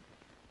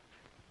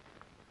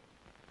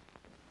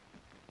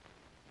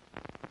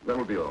 That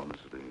will be all,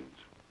 Mrs. Leeds.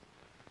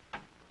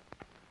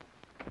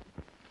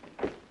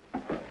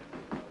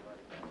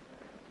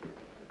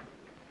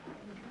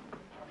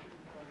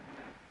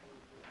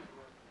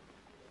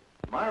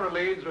 Myra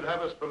Leeds would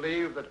have us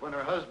believe that when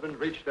her husband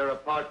reached their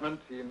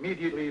apartment, he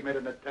immediately made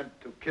an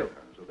attempt to kill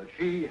her, so that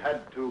she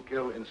had to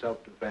kill in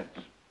self-defense.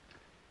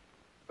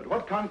 But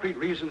what concrete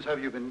reasons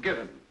have you been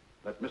given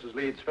that Mrs.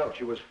 Leeds felt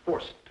she was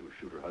forced to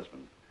shoot her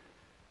husband?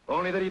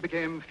 Only that he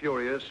became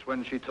furious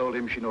when she told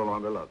him she no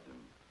longer loved him,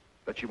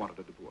 that she wanted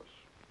a divorce.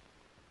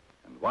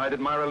 And why did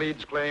Myra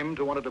Leeds claim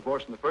to want a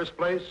divorce in the first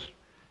place?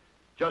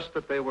 Just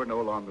that they were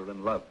no longer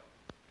in love.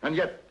 And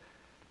yet,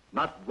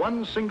 not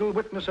one single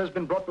witness has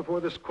been brought before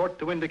this court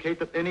to indicate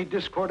that any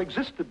discord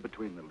existed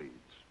between the Leeds.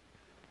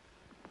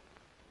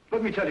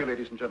 Let me tell you,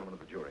 ladies and gentlemen of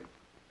the jury,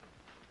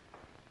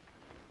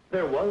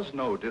 there was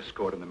no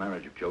discord in the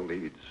marriage of Joe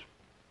Leeds,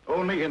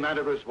 only in that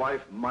of his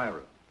wife,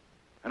 Myra,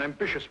 an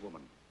ambitious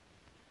woman.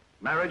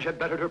 Marriage had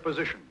bettered her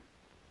position,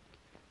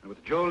 and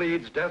with Joe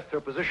Leeds' death,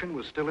 her position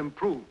was still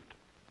improved.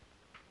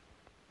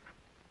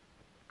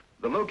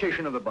 The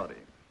location of the body,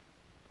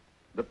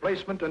 the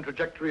placement and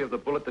trajectory of the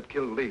bullet that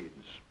killed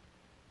Leeds,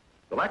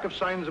 the lack of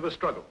signs of a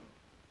struggle,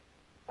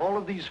 all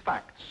of these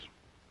facts,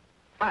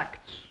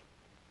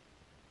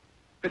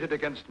 pitted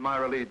against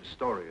Myra Leeds'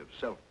 story of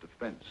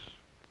self-defense.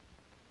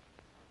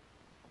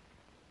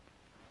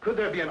 Could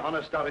there be an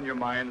honest doubt in your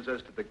minds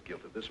as to the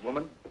guilt of this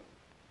woman?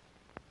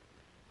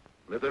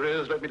 Well, if there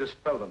is, let me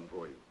dispel them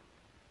for you.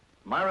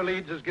 Myra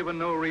Leeds has given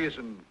no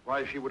reason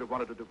why she would have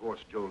wanted to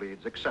divorce Joe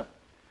Leeds, except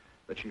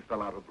that she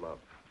fell out of love.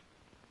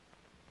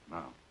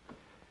 Now,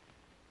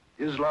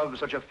 is love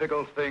such a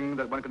fickle thing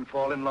that one can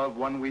fall in love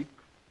one week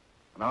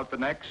and out the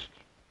next?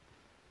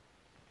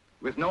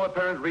 With no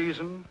apparent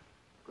reason,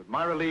 could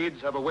Myra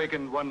Leeds have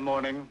awakened one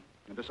morning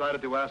and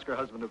decided to ask her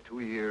husband of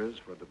 2 years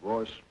for a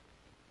divorce?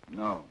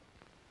 No.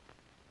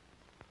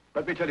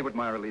 Let me tell you what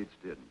Myra Leeds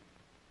did.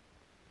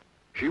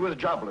 She was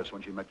jobless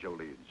when she met Joe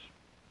Leeds.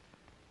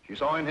 She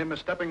saw in him a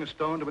stepping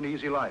stone to an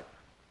easy life.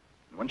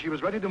 And when she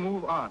was ready to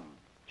move on,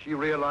 she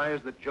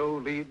realized that Joe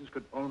Leeds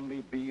could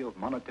only be of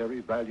monetary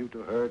value to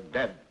her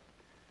dead.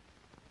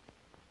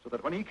 So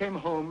that when he came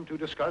home to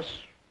discuss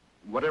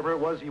whatever it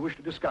was he wished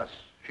to discuss,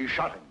 she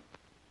shot him.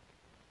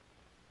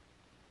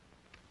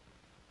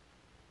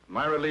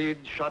 Myra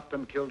Leeds shot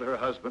and killed her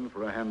husband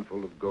for a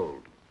handful of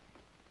gold.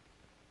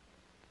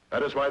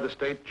 That is why the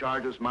state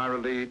charges Myra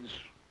Leeds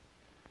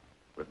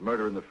with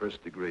murder in the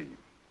first degree.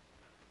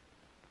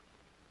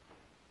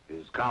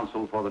 Is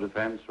counsel for the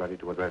defense ready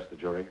to address the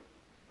jury?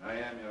 I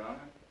am, Your Honor.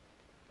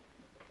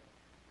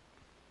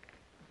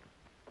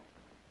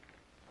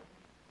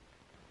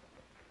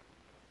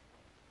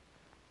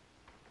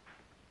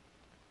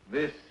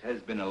 This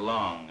has been a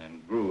long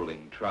and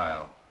grueling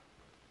trial,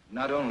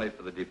 not only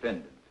for the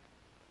defendant,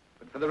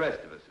 but for the rest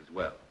of us as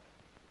well.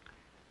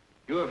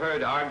 You have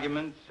heard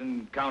arguments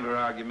and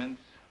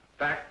counter-arguments,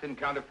 fact and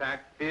counterfact,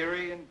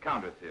 theory and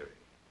counter-theory.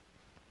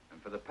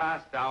 And for the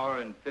past hour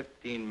and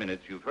 15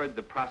 minutes, you've heard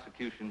the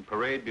prosecution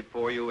parade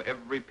before you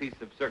every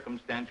piece of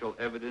circumstantial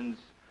evidence,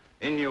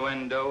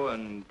 innuendo,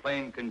 and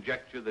plain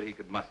conjecture that he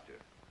could muster.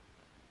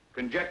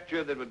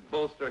 Conjecture that would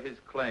bolster his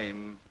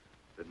claim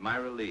that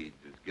Myra Leeds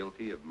is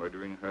guilty of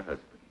murdering her husband.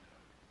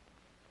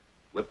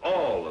 With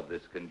all of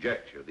this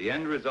conjecture, the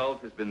end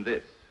result has been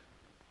this.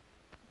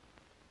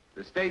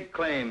 The state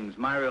claims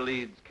Myra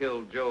Leeds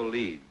killed Joe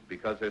Leeds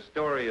because her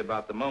story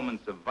about the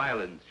moments of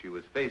violence she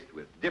was faced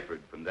with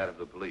differed from that of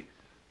the police.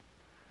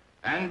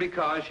 And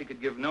because she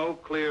could give no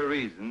clear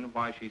reason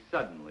why she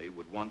suddenly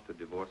would want to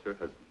divorce her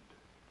husband.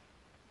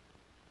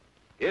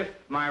 If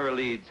Myra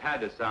Leeds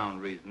had a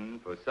sound reason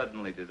for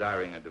suddenly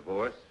desiring a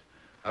divorce,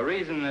 a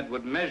reason that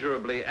would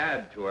measurably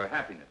add to her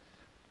happiness,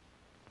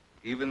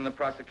 even the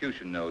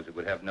prosecution knows it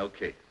would have no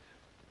case.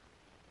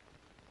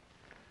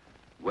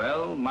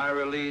 Well,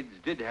 Myra Leeds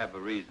did have a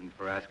reason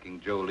for asking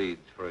Joe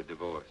Leeds for a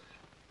divorce.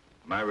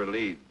 Myra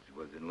Leeds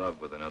was in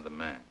love with another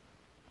man.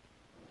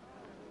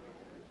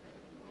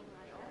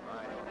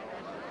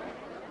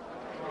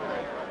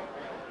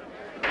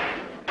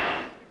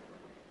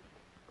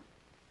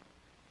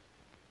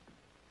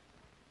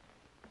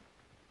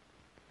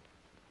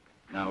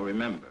 Now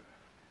remember,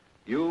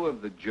 you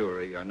of the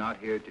jury are not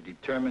here to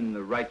determine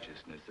the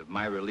righteousness of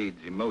Myra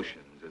Leeds'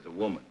 emotions as a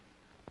woman.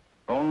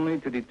 Only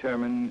to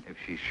determine if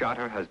she shot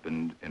her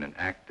husband in an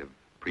act of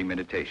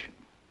premeditation.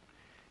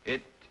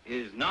 It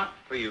is not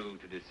for you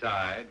to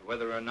decide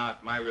whether or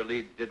not Myra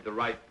Leeds did the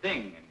right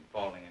thing in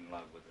falling in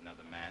love with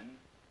another man.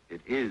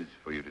 It is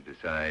for you to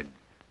decide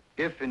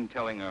if, in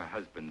telling her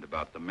husband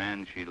about the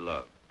man she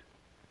loved,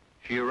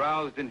 she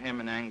aroused in him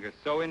an anger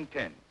so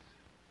intense,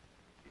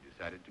 he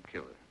decided to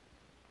kill her.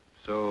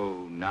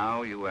 So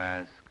now you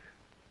ask,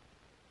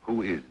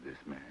 who is this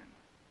man?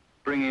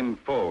 Bring him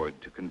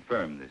forward to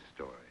confirm this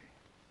story.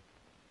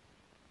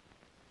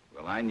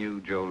 Well, I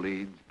knew Joe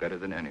Leeds better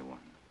than anyone.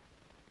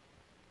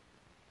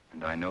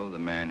 And I know the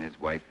man his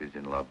wife is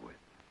in love with.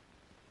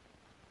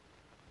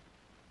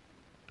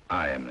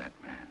 I am that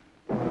man.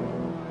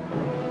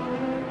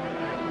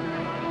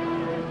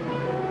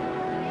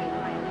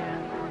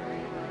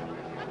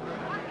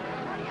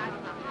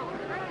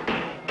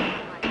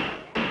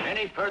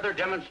 Any further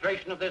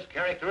demonstration of this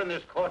character in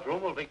this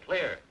courtroom will be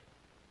clear.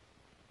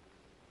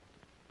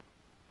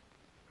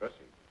 Proceed.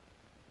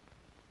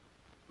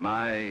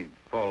 My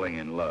falling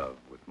in love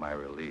with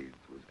Myra Leeds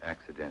was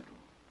accidental.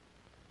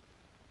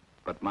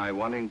 But my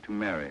wanting to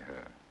marry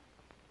her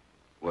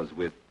was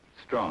with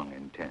strong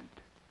intent.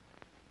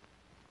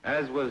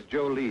 As was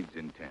Joe Leeds'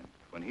 intent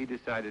when he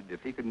decided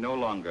if he could no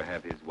longer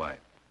have his wife,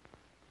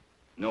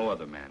 no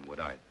other man would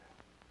either.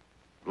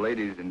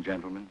 Ladies and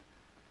gentlemen,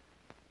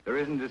 there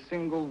isn't a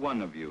single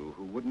one of you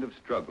who wouldn't have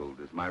struggled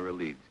as Myra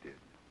Leeds did.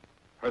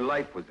 Her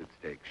life was at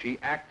stake. She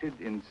acted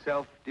in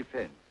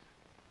self-defense.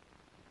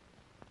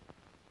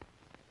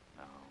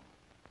 Now,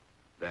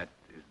 that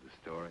is the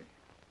story.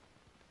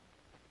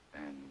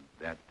 And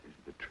that is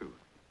the truth.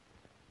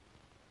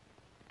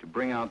 To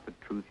bring out the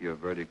truth, your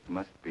verdict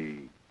must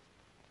be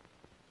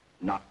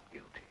not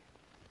guilty.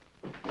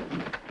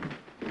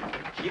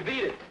 You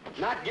beat it.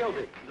 Not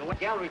guilty. The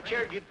gallery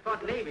cheered you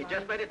thought Navy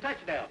just made a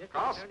touchdown.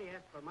 Carlson,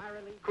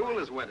 cool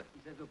as winter.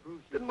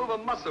 Didn't move a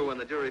muscle when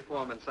the jury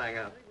foreman sang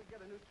out.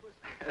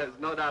 There's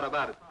no doubt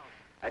about it.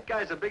 That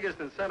guy's the biggest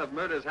incentive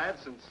murder's had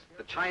since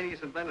the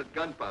Chinese invented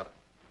gunpowder.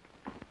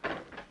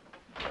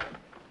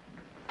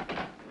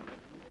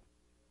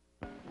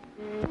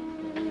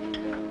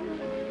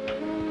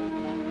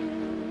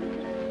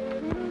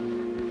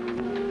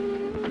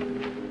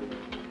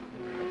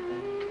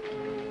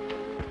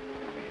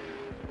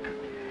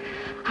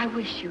 I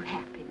wish you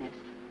happiness.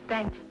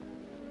 Thank you.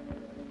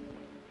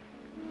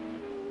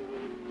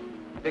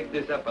 Picked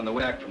this up on the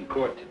way back from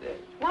court today.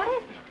 What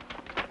is it?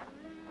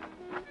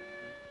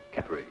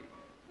 Capri.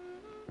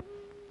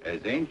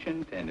 As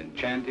ancient and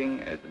enchanting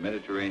as the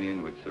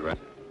Mediterranean would surround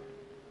it.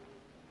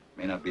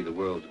 May not be the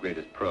world's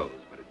greatest prose,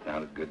 but it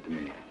sounded good to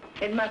me.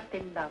 It must be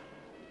lovely.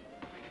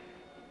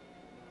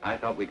 I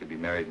thought we could be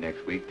married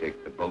next week,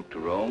 take the boat to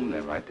Rome,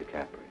 then right to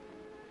Capri.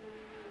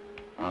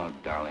 Oh,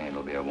 darling,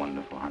 it'll be a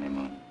wonderful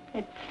honeymoon.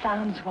 It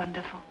sounds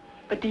wonderful.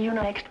 But do you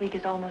know next week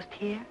is almost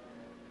here?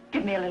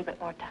 Give me a little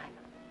bit more time.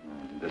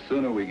 The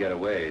sooner we get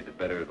away, the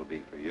better it'll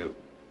be for you.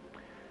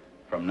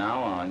 From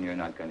now on, you're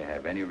not going to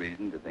have any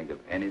reason to think of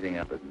anything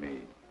else but me.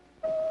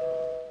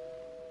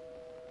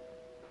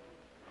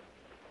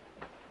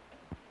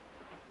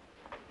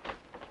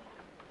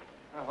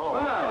 Oh,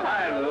 well,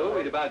 hi, Lou.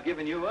 We'd about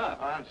given you up.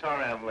 Oh, I'm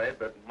sorry I'm late,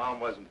 but Mom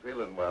wasn't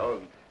feeling well,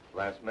 and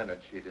last minute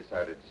she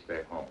decided to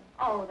stay home.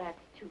 Oh, that's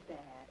too bad.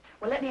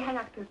 Well, let me hang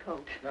up your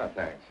coat. No,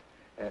 thanks.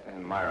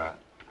 And Myra,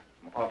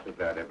 I'm awfully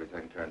glad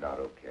everything turned out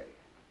okay.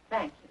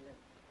 Thank you,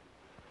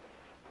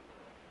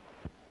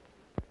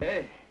 Lou.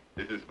 Hey,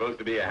 this is supposed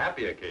to be a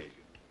happy occasion.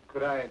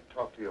 Could I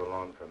talk to you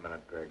alone for a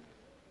minute, Greg?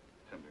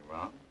 Something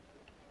wrong?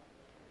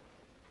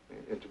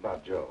 It's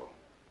about Joe.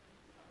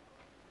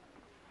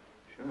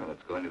 Sure,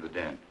 let's go into the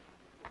den.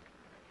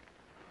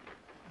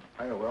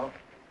 Hiya, Will. How are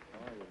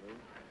you, Lou?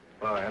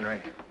 Hello,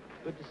 Henry.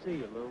 Good to see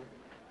you, Lou.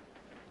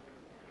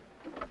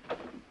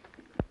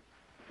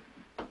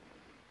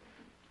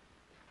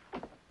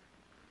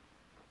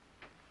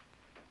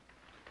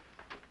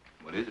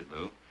 What is it,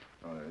 Lou?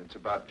 Oh, it's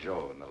about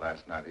Joe and the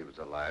last night he was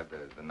alive,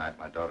 the night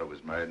my daughter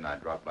was married, and I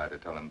dropped by to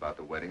tell him about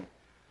the wedding.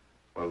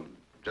 Well,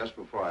 just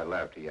before I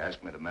left, he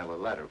asked me to mail a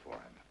letter for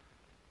him.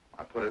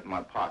 I put it in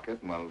my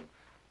pocket, and, well,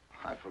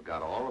 I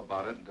forgot all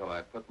about it until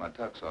I put my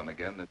tux on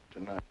again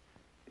tonight.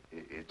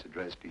 It's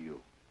addressed to you.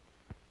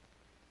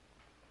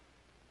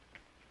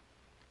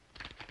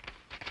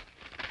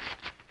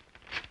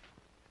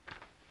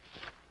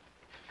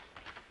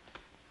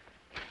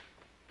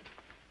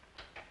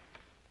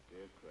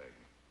 Dear Craig,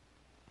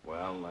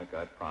 well, like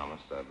I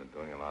promised, I've been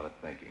doing a lot of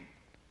thinking.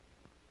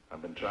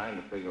 I've been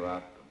trying to figure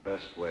out the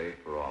best way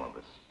for all of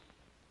us.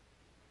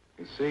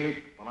 You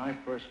see, when I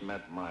first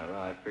met Myra,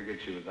 I figured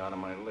she was out of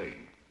my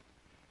league.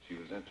 She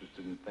was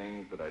interested in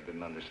things that I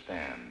didn't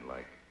understand,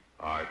 like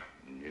art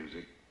and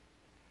music.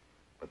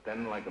 But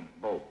then, like a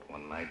bolt,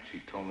 one night,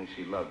 she told me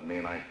she loved me,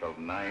 and I felt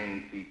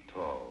 9 feet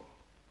tall.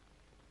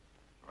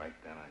 Right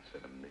then, I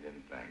said a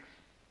million thanks.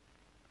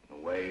 In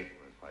a way, it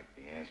was like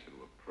the answer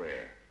to a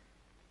prayer.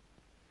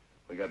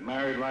 We got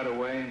married right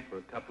away, and for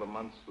a couple of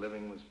months,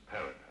 living was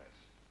paradise.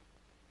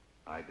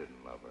 I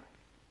didn't love her.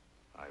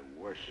 I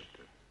worshipped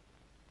her.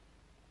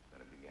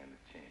 Then it began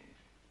to change.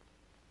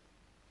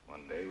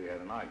 One day, we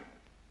had an argument.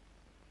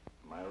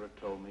 Myra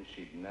told me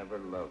she'd never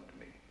loved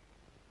me.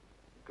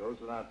 It goes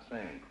without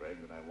saying, Craig,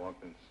 that I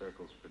walked in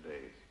circles for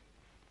days.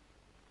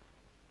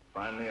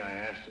 Finally, I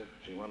asked her if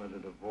she wanted a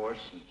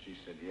divorce, and she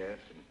said yes,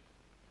 and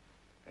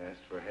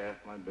asked for half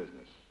my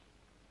business.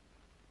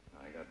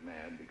 I got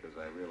mad because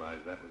I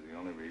realized that was the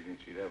only reason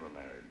she'd ever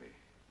married me.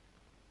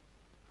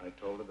 I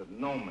told her that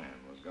no man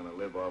was going to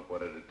live off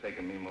what it had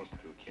taken me most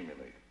to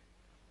accumulate.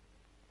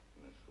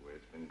 And that's the way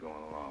it's been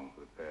going along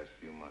for the past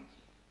few months.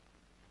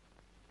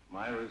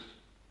 Myra's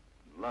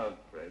in love,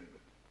 Fred,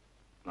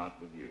 but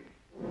not with you.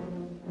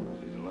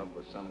 She's in love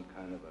with some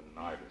kind of an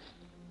artist.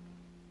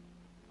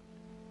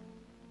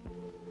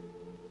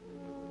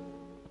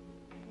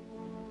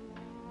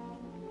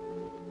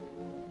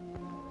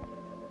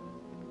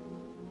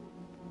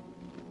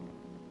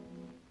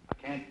 I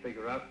can't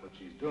figure out what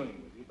she's doing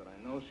with you, but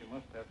I know she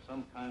must have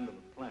some kind of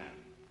a plan.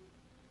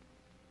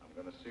 I'm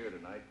going to see her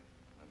tonight.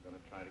 I'm going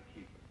to try to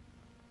keep her.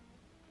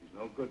 She's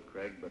no good,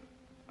 Craig, but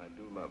I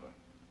do love her.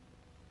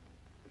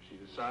 If she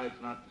decides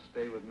not to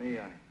stay with me,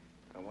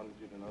 I wanted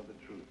you to know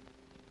the truth.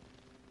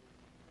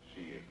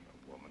 She isn't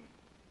a woman.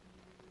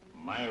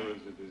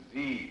 Myra's a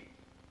disease.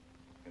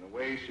 In a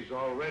way, she's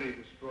already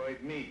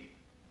destroyed me.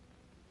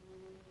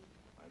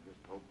 I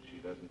just hope she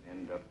doesn't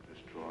end up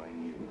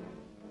destroying you.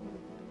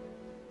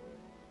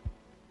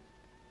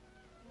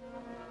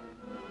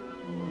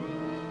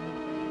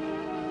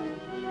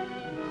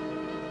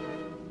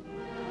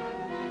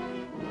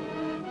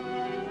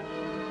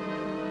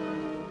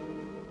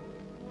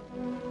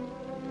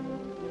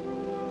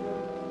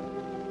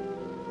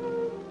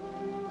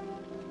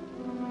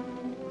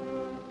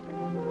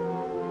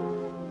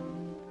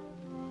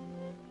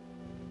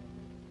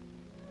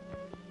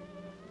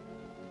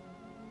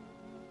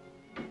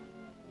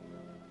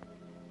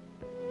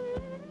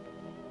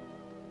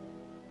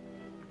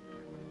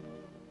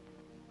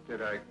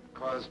 Did I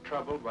cause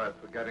trouble by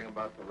forgetting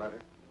about the letter?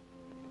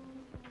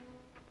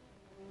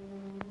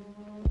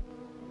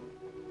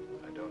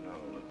 I don't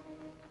know.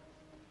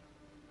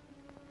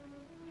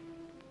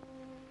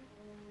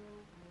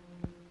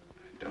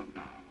 I don't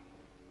know.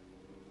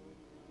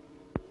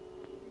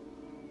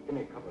 Give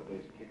me a couple of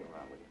days to kick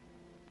around with you.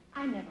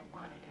 I never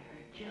wanted to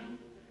hurt Joe.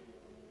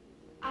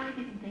 I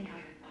didn't think I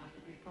could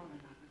possibly fall in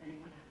love with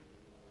anyone else.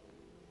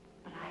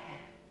 But I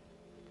have.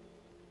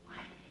 Why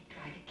did he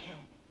try to kill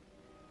me?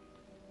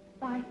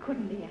 Why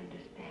couldn't he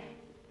understand?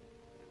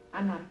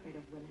 I'm not afraid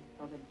of women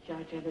or the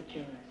judge or the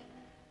jurors.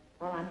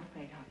 All I'm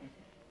afraid of is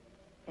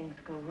if things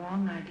go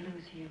wrong, I'd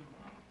lose you.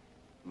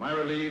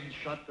 Myra Leeds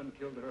shot and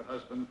killed her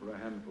husband for a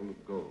handful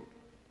of gold.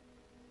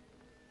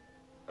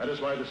 That is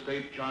why the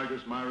state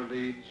charges Myra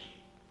Leeds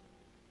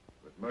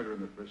with murder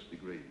in the first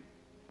degree.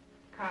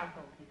 Carl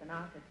Holt, he's an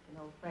artist, an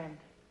old friend.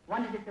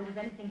 Wondered if there was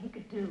anything he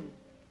could do.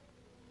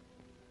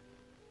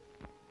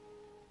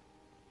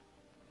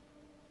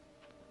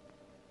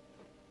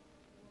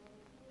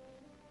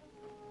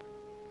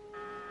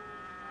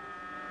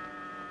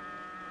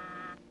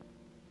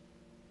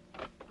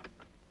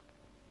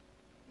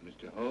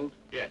 Mr. Holt?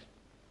 Yes.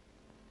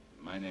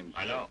 My name's...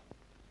 I know.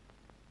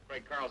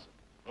 Craig Carlson.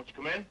 Won't you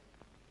come in?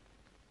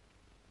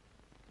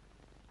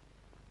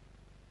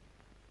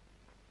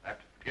 I have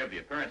to forgive the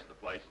appearance of the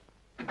place.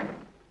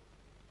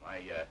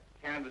 My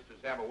canvases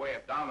have a way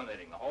of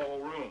dominating the whole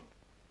room.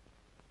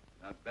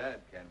 Not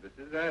bad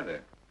canvases, are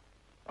there?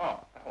 Oh,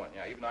 that one,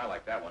 yeah, even I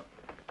like that one.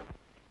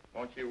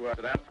 Won't you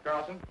sit down, Mr.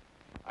 Carlson?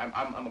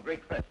 I'm a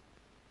great friend.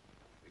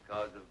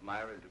 Because of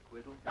Myra's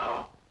acquittal?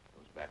 No. It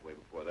goes back way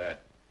before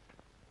that.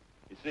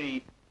 You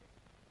see,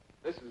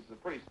 this is a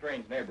pretty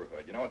strange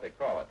neighborhood. You know what they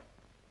call it?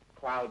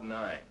 Cloud 9.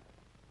 I guess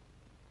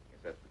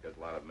that's because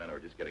a lot of men who are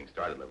just getting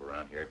started live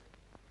around here.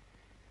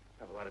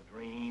 Have a lot of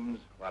dreams,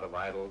 a lot of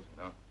idols,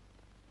 you know.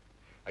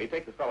 Now, you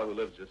take the fellow who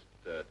lives just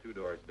 2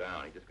 doors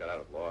down. He just got out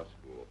of law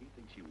school. He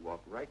thinks you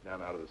walk right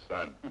down out of the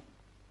sun.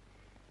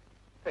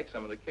 Take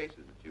some of the cases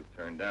that you've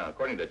turned down.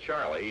 According to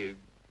Charlie, if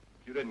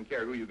you didn't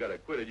care who you got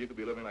acquitted, you could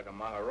be living like a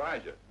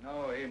Maharaja.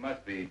 No, he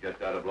must be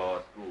just out of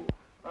law school.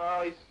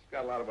 Oh, he's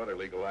got a lot of other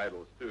legal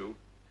idols, too.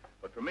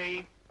 But for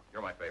me,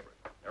 you're my favorite.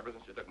 Ever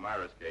since you took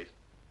Myra's case.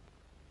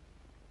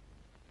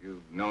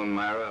 You've known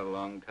Myra a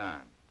long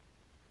time.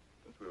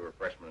 Since we were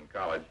freshmen in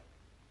college.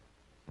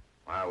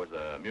 I was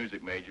a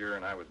music major,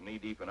 and I was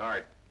knee-deep in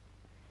art.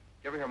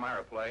 You ever hear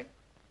Myra play?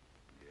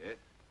 Yes.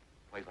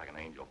 Plays like an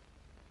angel.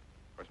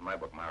 Of course, in my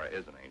book, Myra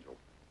is an angel.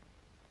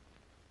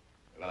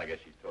 Well, I guess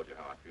she's told you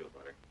how I feel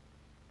about her.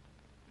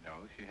 No,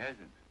 she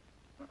hasn't.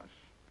 Well, it's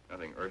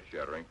nothing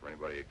earth-shattering for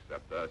anybody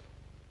except us.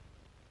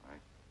 I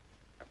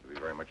have to be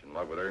very much in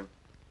love with her.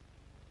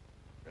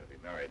 We're going to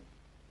be married.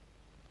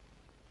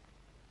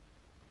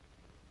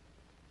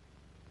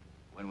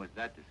 When was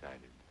that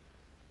decided?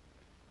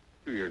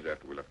 2 years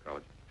after we left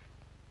college.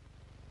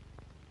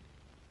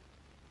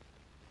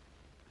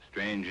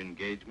 Strange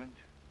engagement?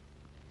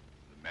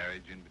 The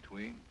marriage in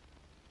between?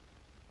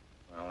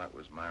 Well, that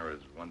was Myra's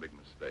one big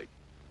mistake.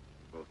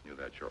 We both knew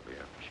that shortly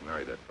after she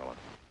married that fella.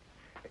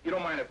 You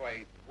don't mind if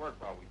I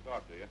work while we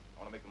talk, do you? I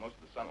want to make the most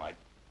of the sunlight.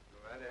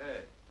 Go right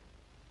ahead.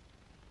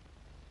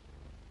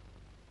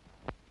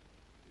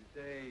 You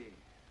say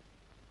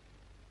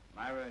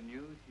Myra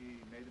knew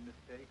she made a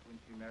mistake when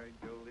she married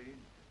Joe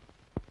Leeds?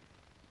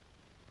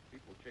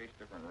 People chase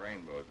different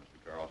rainbows,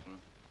 Mr. Carlson.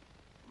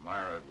 For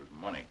Myra, it was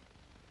money.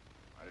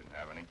 I didn't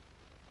have any.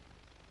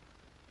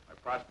 My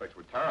prospects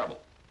were terrible.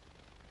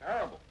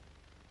 Terrible.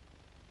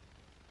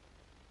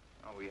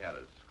 Oh, we had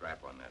a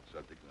scrap on that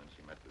subject, and then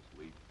she met this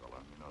Leeds fella.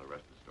 You know the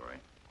rest of the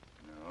story.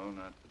 No,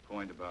 not the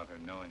point about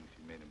her knowing she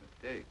made a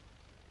mistake.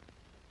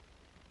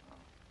 Oh,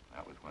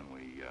 that was when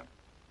we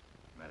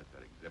met at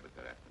that exhibit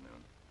that afternoon.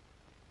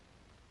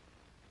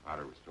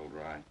 Powder was still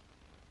dry.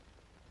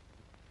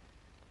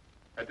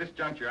 At this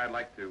juncture, I'd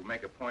like to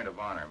make a point of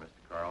honor,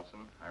 Mr.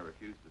 Carlson. I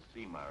refused to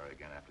see Myra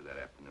again after that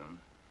afternoon.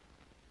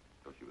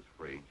 Though she was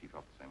free, she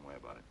felt the same way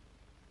about it.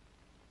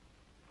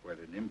 Quite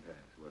an impasse,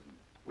 wasn't it?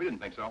 We didn't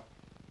think so.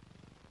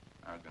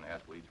 I was going to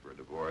ask Leeds for a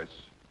divorce.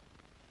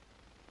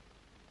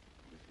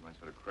 I guess he went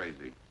sort of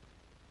crazy.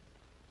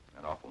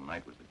 That awful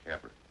night was the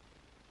capper.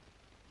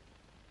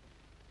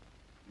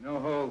 You know,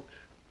 Holt,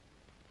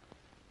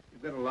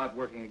 you've got a lot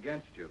working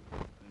against you.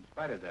 In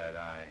spite of that,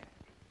 I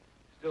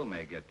still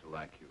may get to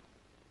like you.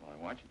 Well,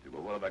 I want you to,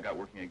 but what have I got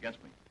working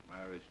against me?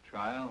 Myra's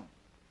trial?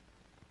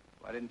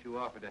 Why didn't you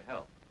offer to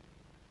help?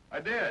 I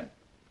did.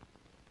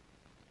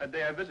 That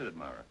day I visited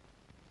Myra.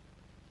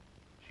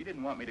 She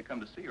didn't want me to come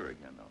to see her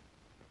again, though.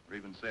 Or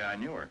even say I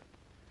knew her.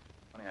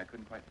 Funny, I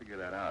couldn't quite figure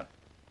that out.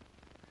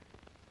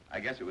 I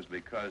guess it was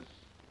because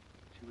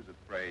she was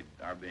afraid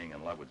our being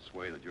in love would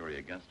sway the jury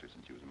against her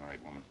since she was a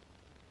married woman.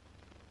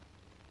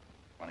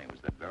 Funny, it was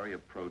that very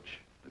approach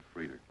that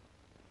freed her.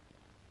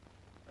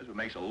 That's what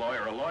makes a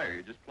lawyer a lawyer.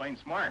 You're just plain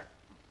smart.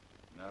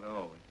 Not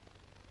always.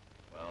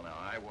 Well, now,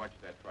 I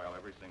watched that trial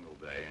every single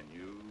day, and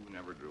you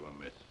never drew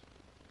a miss.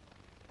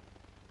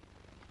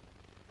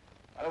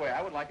 By the way,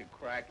 I would like a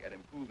crack at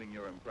improving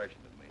your impression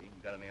of me.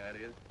 Got any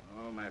ideas?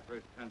 Oh, my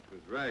first hunch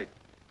was right.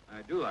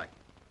 I do like it.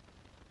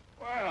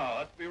 Well,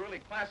 let's be really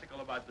classical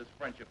about this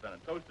friendship, then,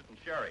 and toast it in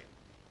sherry.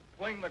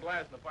 Fling the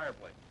glass in the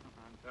fireplace.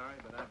 I'm sorry,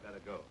 but I've got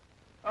to go.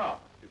 Oh,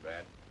 that's too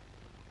bad.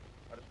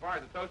 But as far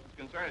as the toast is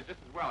concerned, it's just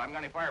as well. I haven't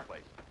got any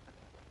fireplace.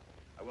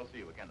 I will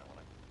see you again, though,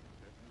 won't I?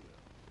 Certainly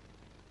will.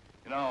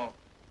 You know,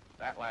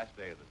 that last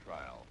day of the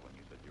trial, when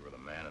you said you were the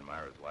man in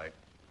Myra's life,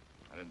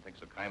 I didn't think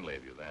so kindly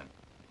of you then.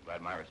 I'm glad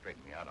Myra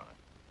straightened me out on it.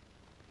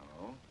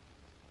 Oh?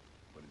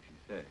 What did she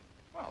say?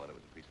 Well, that it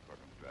was a piece of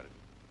program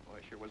strategy. Boy,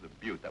 it sure was a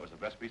beaut. That was the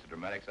best piece of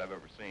dramatics I've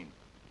ever seen.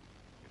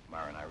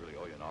 Myra and I really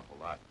owe you an awful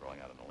lot for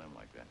going out on a limb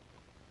like that.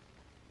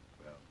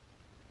 Well,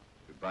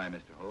 Bye,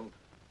 Mr. Holt.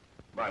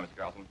 Bye, Mr.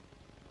 Carlson.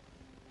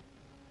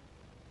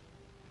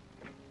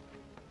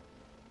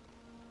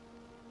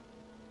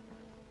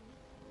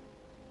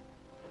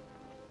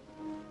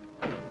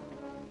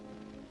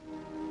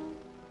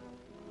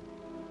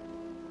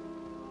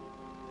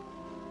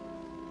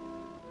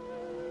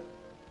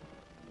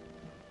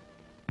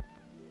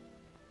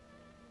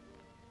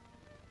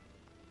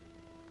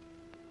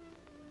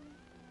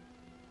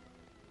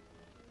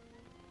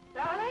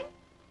 Darling,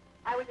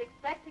 I was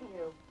expecting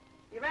you.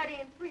 Be ready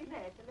in 3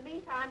 minutes. In the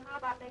meantime, how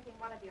about making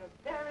one of your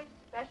very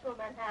special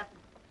Manhattan?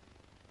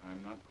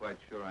 I'm not quite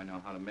sure I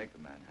know how to make a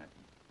Manhattan.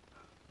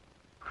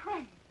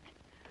 Craig.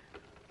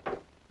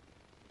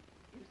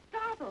 You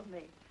startled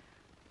me.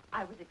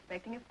 I was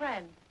expecting a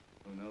friend.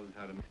 Who knows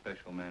how to make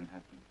special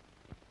Manhattan?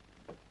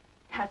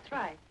 That's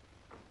right.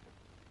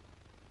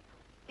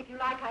 If you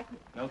like, I could...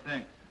 No,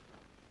 thanks.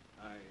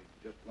 I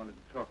just wanted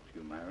to talk to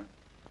you, Myra.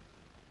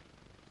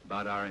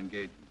 About our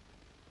engagement.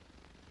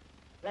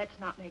 Let's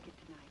not make it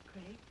tonight,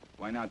 Craig.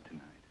 Why not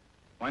tonight?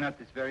 Why not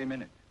this very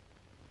minute?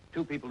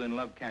 Two people in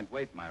love can't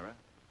wait, Myra.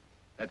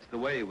 That's the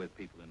way with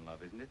people in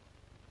love, isn't it?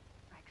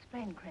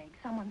 Explain, Craig.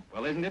 Someone...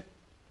 Well, isn't it?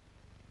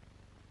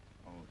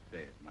 Oh, say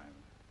it, Myra.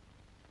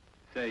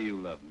 Say you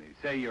love me.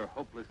 Say you're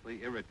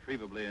hopelessly,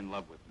 irretrievably in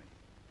love with me.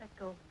 Let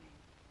go of me.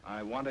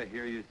 I want to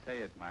hear you say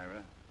it,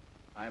 Myra.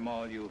 I'm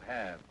all you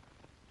have.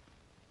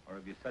 Or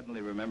have you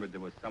suddenly remembered there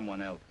was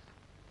someone else?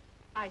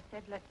 I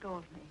said let go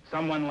of me.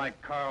 Someone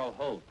like Carl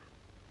Holt.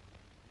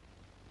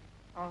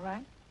 All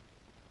right?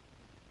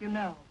 You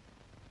know.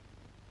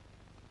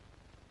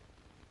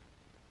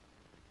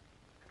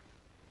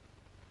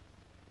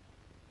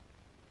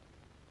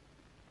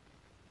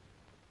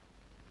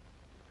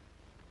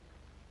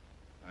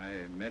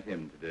 I met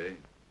him today.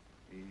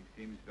 He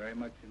seems very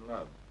much in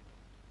love.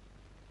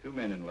 Two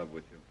men in love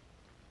with you.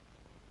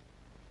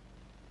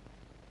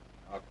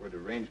 Awkward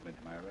arrangement,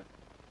 Myra.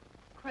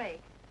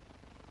 Craig,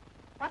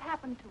 what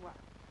happened to us?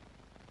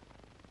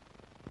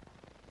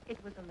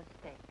 It was a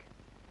mistake.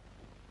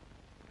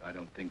 I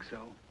don't think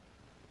so.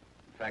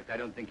 In fact, I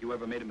don't think you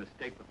ever made a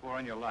mistake before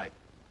in your life.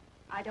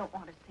 I don't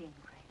want to see him,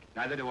 Craig.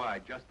 Neither do I,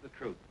 just the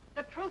truth.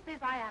 The truth is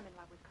I am in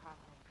love with Carl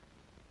Holt.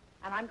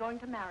 And I'm going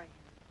to marry him.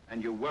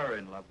 And you were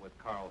in love with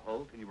Carl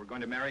Holt, and you were going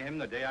to marry him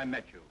the day I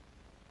met you.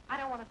 I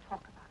don't want to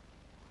talk about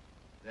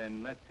it.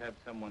 Then let's have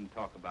someone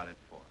talk about it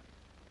for us.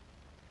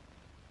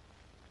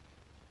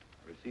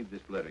 I received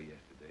this letter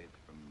yesterday. It's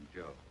from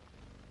Joe.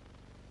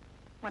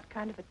 What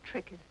kind of a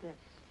trick is this?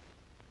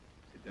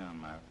 Sit down,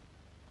 Myra.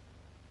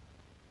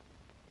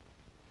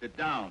 Sit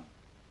down.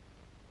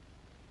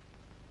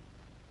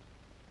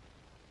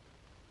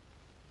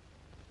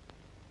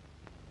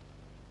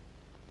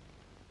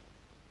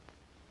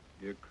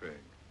 Dear Craig,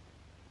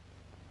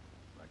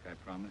 like I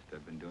promised,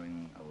 I've been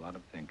doing a lot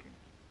of thinking.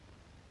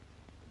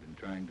 I've been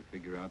trying to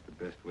figure out the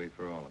best way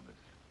for all of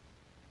us.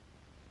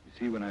 You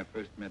see, when I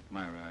first met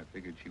Myra, I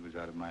figured she was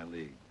out of my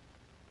league.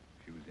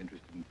 She was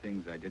interested in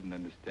things I didn't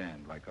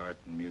understand, like art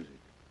and music.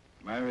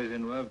 Myra's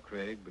in love,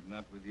 Craig, but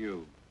not with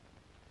you.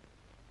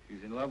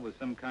 She's in love with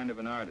some kind of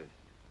an artist.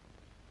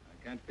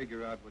 I can't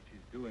figure out what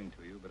she's doing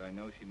to you, but I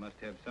know she must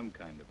have some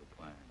kind of a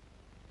plan.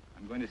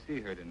 I'm going to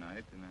see her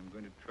tonight, and I'm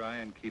going to try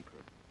and keep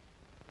her.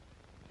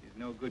 She's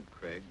no good,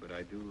 Craig, but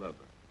I do love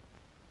her.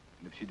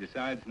 And if she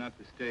decides not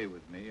to stay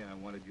with me, I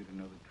wanted you to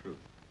know the truth.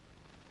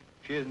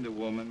 She isn't a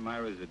woman.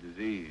 Myra's a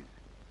disease.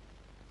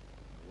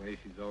 The way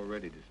she's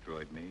already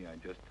destroyed me, I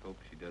just hope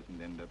she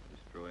doesn't end up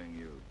destroying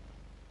you.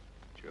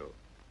 Joe.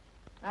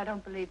 I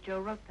don't believe Joe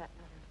wrote that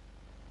letter.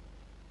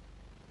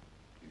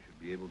 You should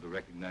be able to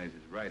recognize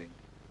his writing.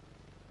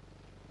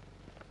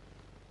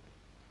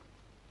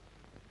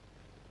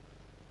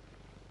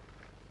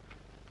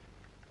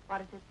 What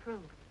does it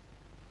prove?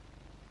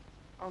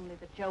 Only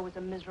that Joe was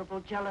a miserable,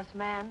 jealous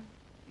man?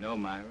 No,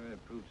 Myra,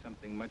 it proves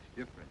something much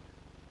different.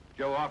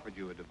 Joe offered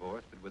you a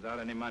divorce, but without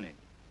any money.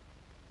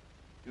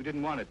 You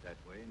didn't want it that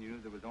way, and you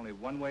knew there was only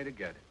one way to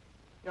get it.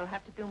 You'll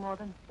have to do more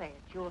than say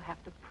it. You'll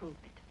have to prove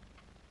it.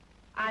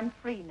 I'm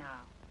free now.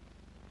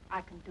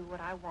 I can do what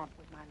I want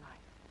with my life.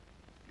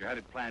 You had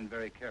it planned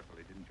very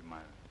carefully, didn't you,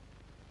 Myra?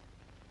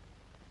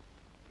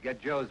 To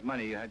get Joe's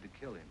money, you had to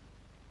kill him.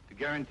 To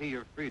guarantee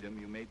your freedom,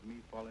 you made me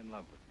fall in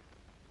love with you.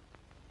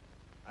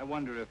 I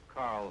wonder if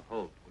Carl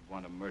Holt would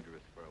want a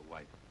murderess for a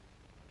wife.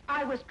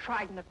 I was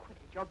tried and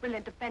acquitted. Your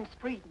brilliant defense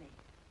freed me.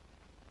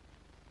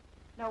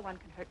 No one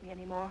can hurt me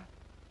anymore.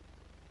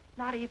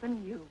 Not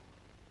even you.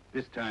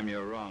 This time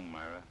you're wrong,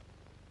 Myra.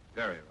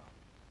 Very wrong.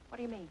 What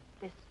do you mean,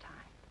 this time?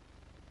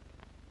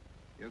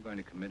 You're going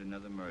to commit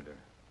another murder.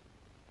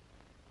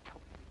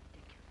 Totally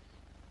ridiculous.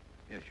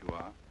 Yes, you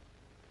are.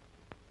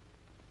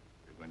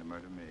 You're going to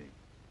murder me.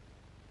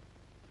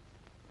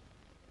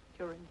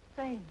 You're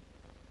insane.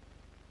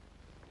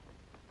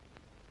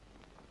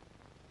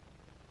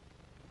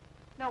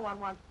 No one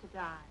wants to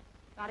die.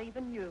 Not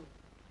even you.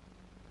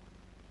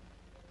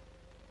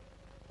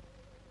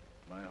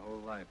 My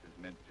whole life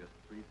has meant just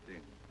three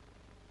things.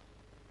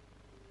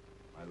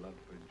 My love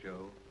for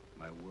Joe,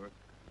 my work,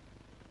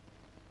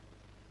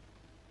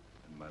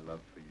 and my love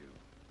for you.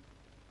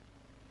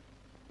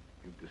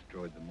 You've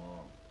destroyed them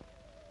all.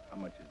 How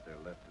much is there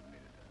left of me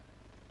to die?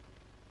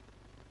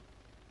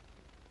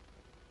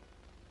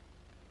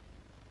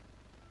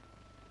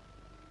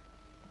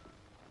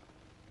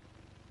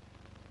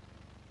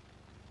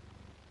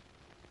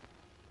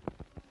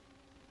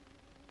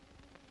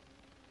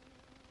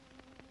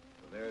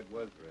 So there it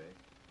was, Ray.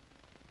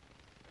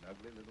 An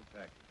ugly little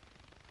package.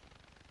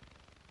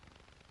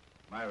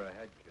 Myra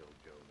had killed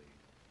Joe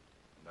Leeds,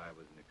 and I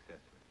was an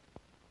accessory.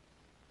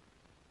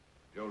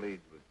 Joe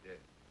Leeds was dead.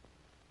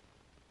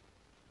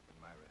 And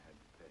Myra had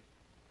to pay.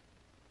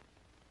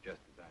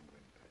 Just as I'm going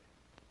to pay.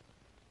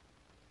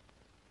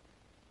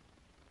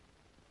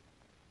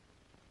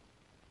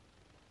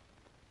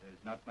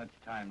 There's not much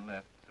time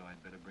left, so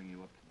I'd better bring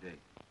you up to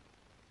date.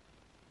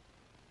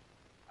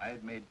 I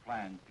had made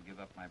plans to give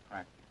up my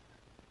practice.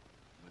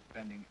 I was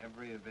spending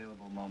every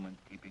available moment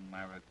keeping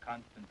Myra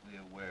constantly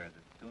aware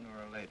that sooner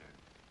or later,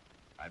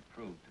 I'd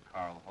prove to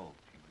Carl Holt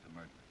she was a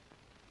murderess.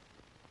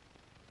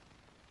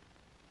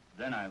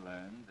 Then I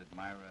learned that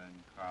Myra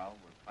and Carl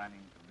were planning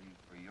to leave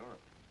for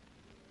Europe.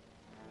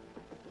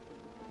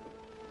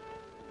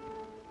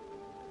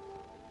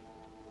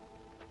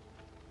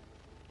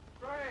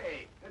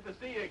 Craig, good to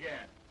see you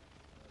again.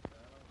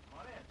 Come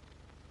on in.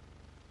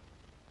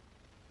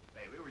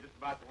 Hey, we were just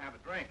about to have a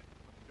drink.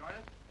 Want to join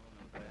us? Oh,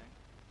 no thanks.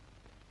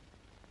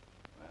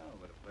 Well,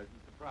 what a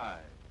pleasant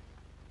surprise.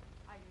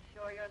 Are you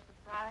sure you're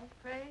surprised,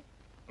 Craig?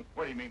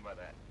 What do you mean by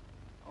that?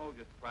 Oh,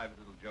 just a private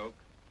little joke.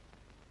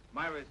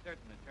 Myra is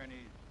certain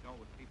attorneys know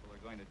what people are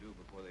going to do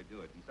before they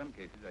do it. In some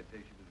cases, I'd say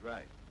she was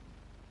right.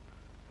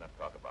 Let's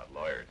talk about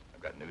lawyers.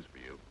 I've got news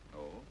for you.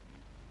 Oh?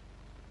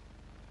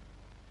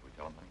 Should we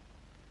tell them, honey?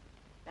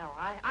 No,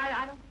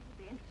 I don't think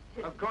you'd be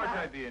interested. Of course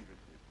I'd be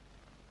interested.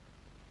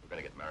 We're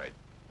going to get married.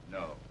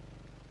 No.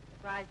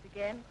 Surprised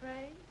again,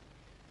 Craig?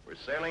 We're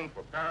sailing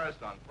for Paris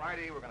on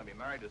Friday. We're going to be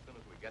married as soon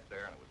as we get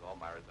there, and it was all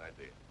Myra's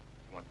idea.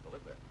 She wants to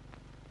live there.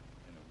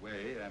 In a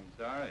way, I'm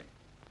sorry.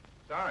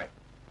 Sorry.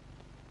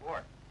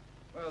 For?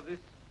 Well, this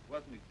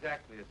wasn't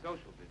exactly a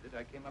social visit.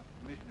 I came up with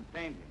permission of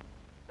painting.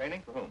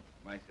 Painting? For whom?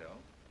 Myself.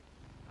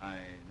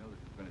 I know this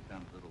is going to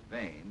sound a little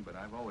vain, but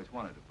I've always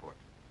wanted a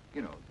portrait.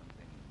 You know,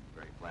 something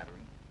very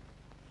flattering.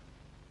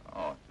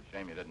 Oh, it's a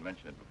shame you didn't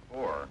mention it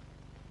before.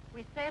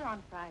 We sail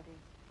on Friday.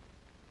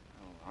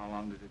 Oh, how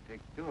long does it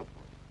take to do a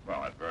portrait?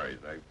 Well, it varies.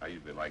 I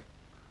usually like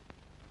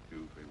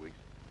 2, 3 weeks.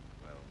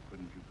 Well,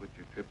 couldn't you put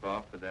your trip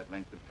off for that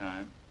length of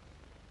time?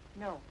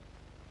 No.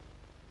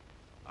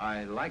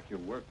 I like your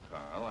work,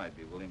 Carl. I'd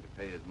be willing to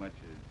pay as much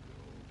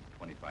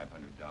as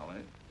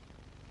 $2,500.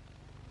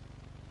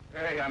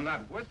 Hey, I'm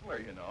not Whistler,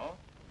 you know.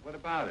 What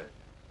about it?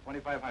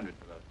 $2,500 for those 2 weeks.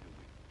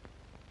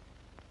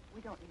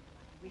 We don't need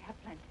money. We have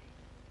plenty.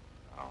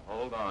 Now,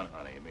 hold on,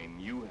 honey. I mean,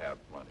 you have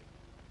plenty.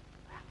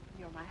 Well,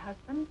 you're my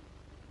husband.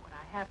 What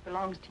I have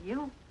belongs to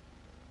you.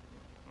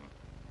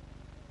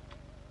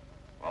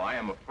 Well, I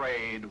am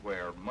afraid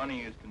where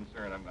money is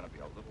concerned, I'm going to be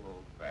a little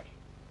old-fashioned.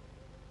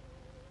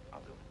 I'll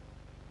do it.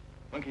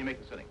 When can you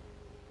make the sitting?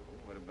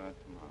 Oh, what about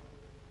tomorrow?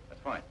 That's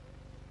fine.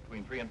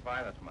 Between 3 and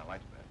 5, that's when my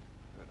life's best.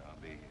 Good,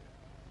 I'll be here.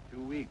 2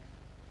 weeks.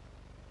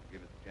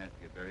 Give us a chance to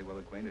get very well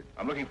acquainted.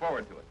 I'm looking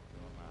forward to it. So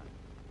am I.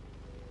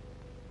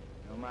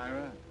 You know,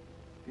 Myra,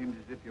 seems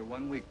as if your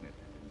one weakness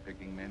is in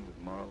picking men with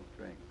moral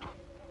strength.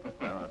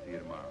 Well, I'll see you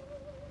tomorrow.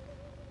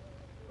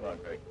 Come on,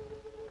 Craig.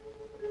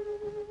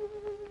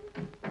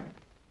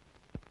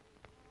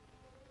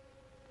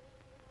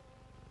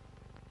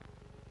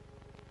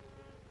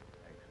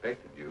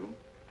 Expected you,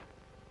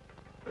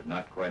 but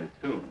not quite as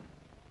soon.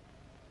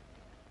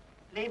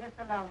 Leave us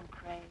alone,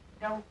 Craig.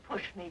 Don't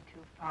push me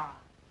too far.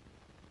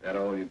 That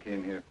all you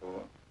came here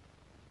for?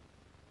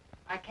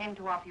 I came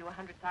to offer you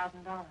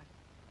 $100,000. Will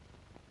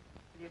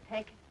you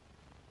take it?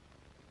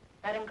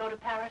 Let him go to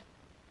Paris?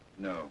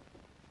 No.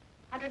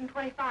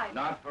 125.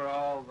 Not for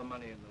all the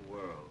money in the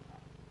world.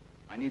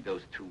 I need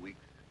those 2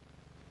 weeks.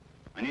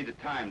 I need the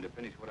time to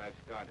finish what I've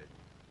started.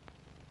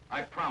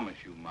 I promise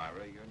you,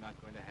 Myra, you're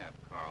not going to have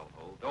Carl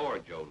Holt or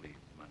Joe Leeds'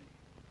 money.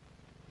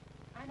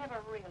 I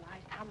never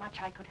realized how much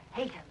I could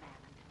hate a man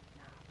until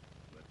now.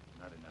 But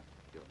not enough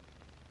to kill me.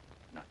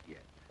 Not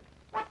yet.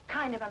 What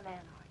kind of a man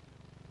are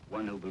you?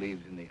 One who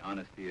believes in the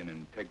honesty and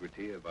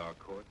integrity of our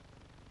court.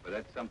 But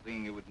that's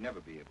something you would never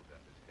be able to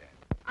understand.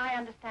 I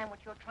understand what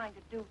you're trying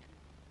to do to me.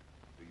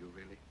 Do you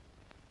really?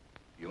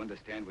 Do you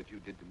understand what you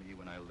did to me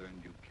when I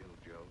learned you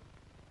killed Joe?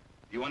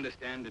 Do you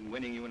understand in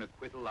winning you an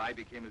acquittal, I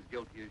became as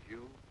guilty as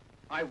you?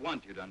 I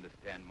want you to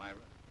understand, Myra.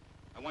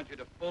 I want you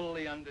to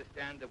fully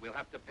understand that we'll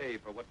have to pay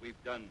for what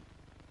we've done.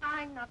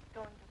 I'm not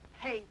going to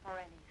pay for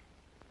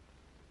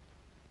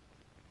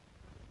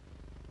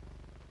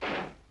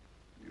anything.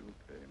 You'll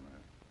pay,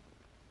 Myra.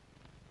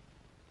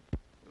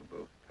 We'll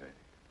both pay.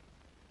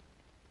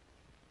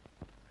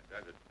 That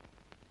does it.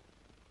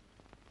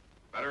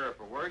 Better or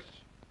for worse,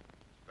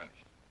 it's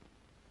finished.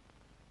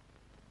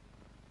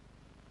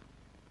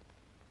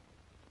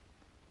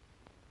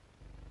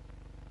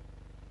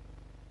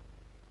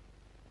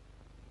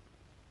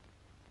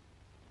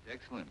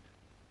 Excellent.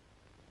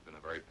 Been a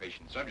very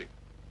patient subject.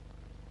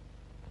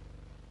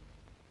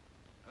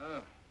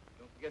 Oh,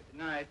 don't forget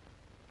tonight.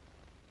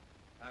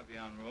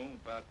 Pavillon room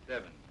about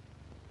 7.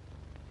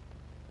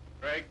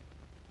 Craig?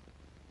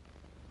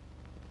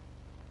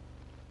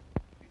 A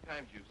few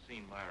times you've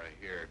seen Myra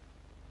here.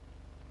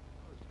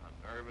 Notice how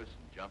nervous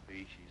and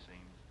jumpy she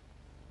seems.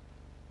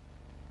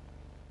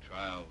 The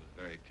trial was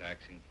very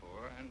taxing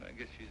for her, and I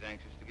guess she's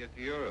anxious to get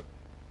to Europe.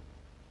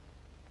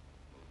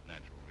 Most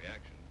natural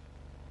reactions.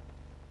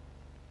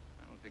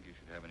 I don't think you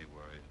should have any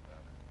worries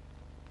about her.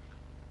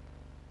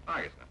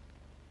 I guess not.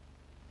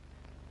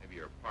 Maybe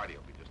your party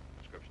will be just a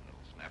prescription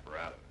that'll snap her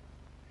out of it.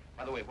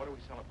 By the way, what are we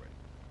celebrating?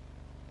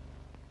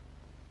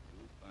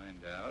 You'll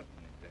find out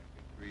in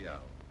exactly 3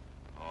 hours.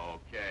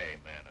 Okay,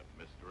 man of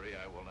mystery.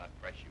 I will not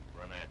press you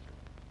for an answer.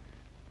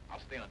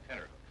 I'll stay on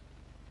tenterhooks.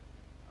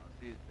 I'll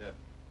see you at 7.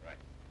 Right.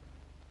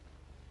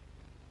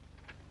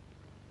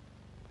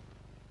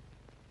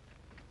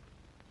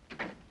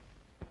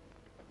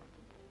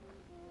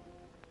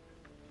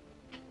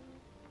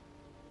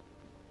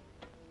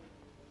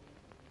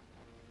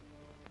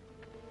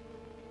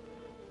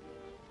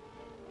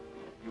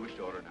 You wish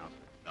to order now, sir?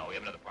 No, we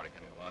have another party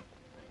coming along.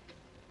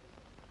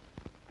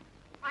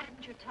 Why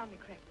didn't you tell me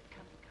Craig was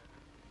coming, Carl?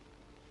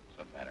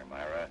 What's the matter,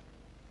 Myra?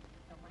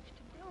 So much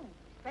to do.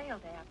 Sale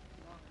day after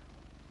tomorrow.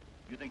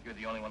 You think you're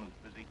the only one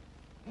who's busy?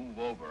 Move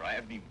over. I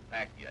haven't even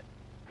packed yet.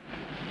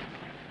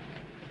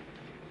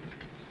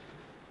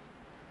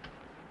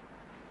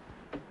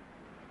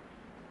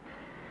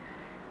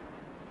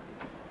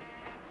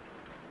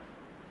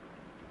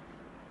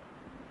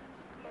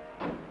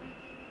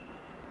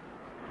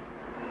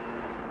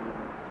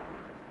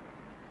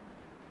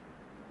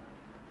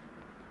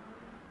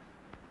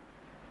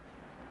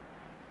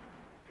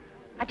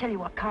 I tell you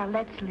what, Carl,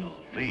 let's leave.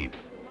 Leave?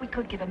 We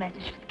could give a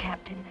message to the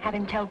captain, have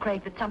him tell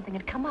Craig that something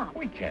had come up.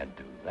 We can't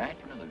do that.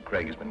 You know that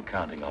Craig has been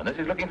counting on this.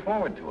 He's looking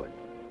forward to it.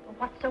 Well,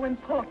 what's so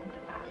important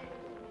about it?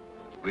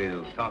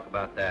 We'll talk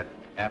about that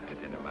after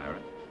dinner, Myra.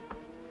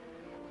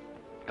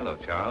 Hello,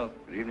 Charles.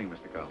 Good evening,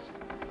 Mr. Carlson.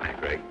 Hi,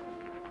 Craig.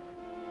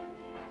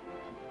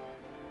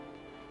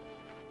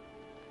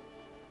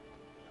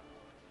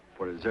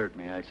 For dessert,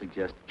 may I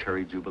suggest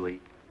cherry jubilee?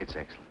 It's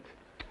excellent.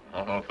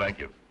 Oh, thank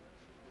you.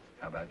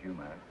 How about you,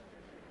 Myra?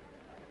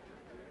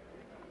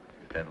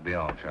 That'll be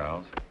all,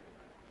 Charles.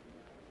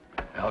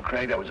 Well,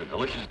 Craig, that was a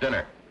delicious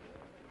dinner.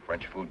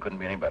 French food couldn't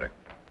be any better.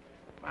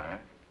 Myra,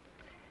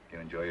 do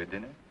you enjoy your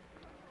dinner?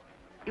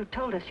 You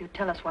told us you'd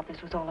tell us what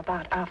this was all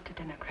about after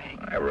dinner, Craig.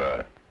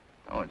 Myra.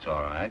 Oh, it's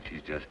all right.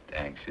 She's just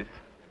anxious.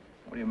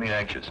 What do you mean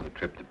anxious? A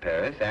trip to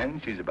Paris,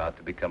 and she's about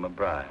to become a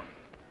bride.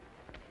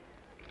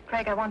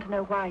 Craig, I want to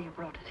know why you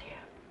brought us here.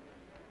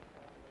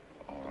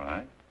 All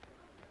right.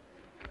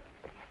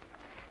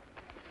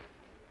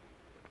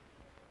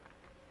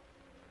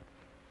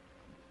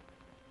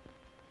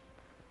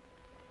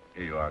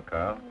 Here you are,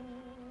 Carl.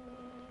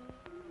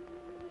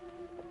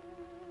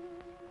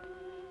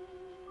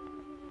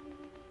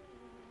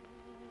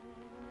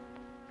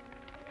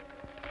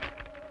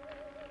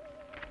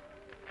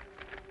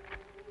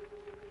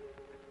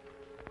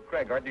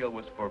 Craig, our deal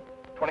was for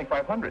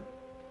 $2,500.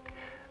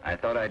 I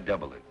thought I'd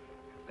double it.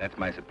 That's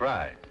my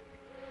surprise.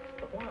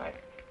 But why?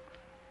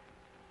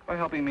 For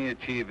helping me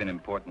achieve an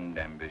important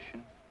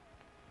ambition.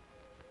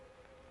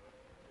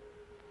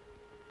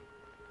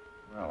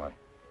 Well, I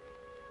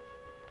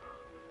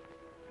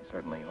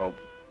certainly hope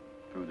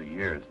through the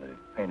years the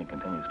painting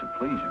continues to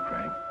please you,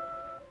 Craig.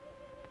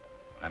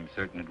 I'm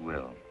certain it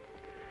will.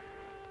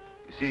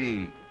 You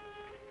see,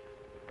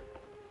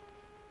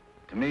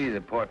 to me,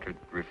 the portrait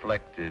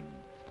reflected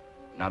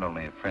not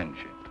only a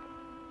friendship,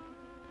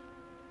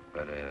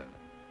 but a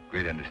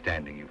great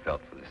understanding you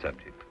felt for the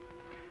subject.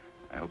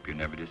 I hope you're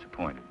never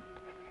disappointed.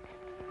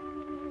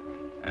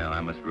 Well,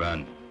 I must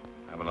run.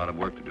 I have a lot of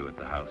work to do at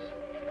the house.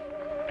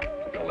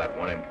 Still that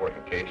one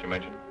important case you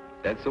mentioned?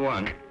 That's the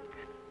one.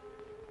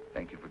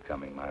 Thank you for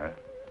coming, Myra.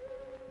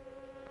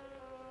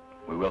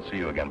 We will see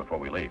you again before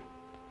we leave.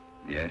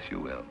 Yes, you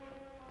will.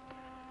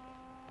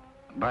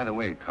 By the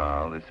way,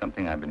 Carl, there's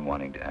something I've been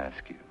wanting to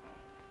ask you.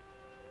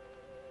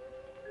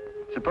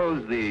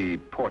 Suppose the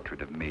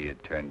portrait of me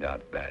had turned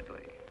out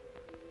badly.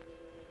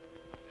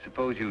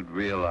 Suppose you'd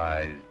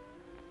realized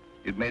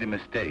you'd made a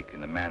mistake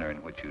in the manner in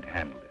which you'd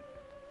handled it.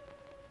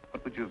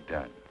 What would you have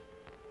done?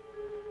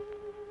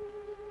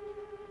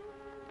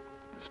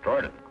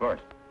 Destroyed it, of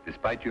course.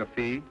 Despite your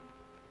fee?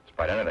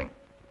 Despite anything.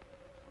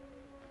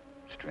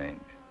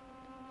 Strange.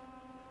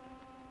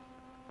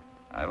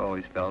 I've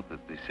always felt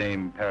that the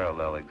same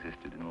parallel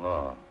existed in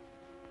law.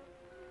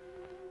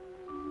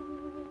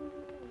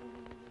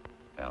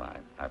 Well,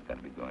 I've got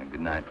to be going. Good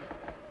night.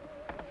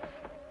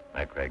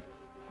 Night, Craig.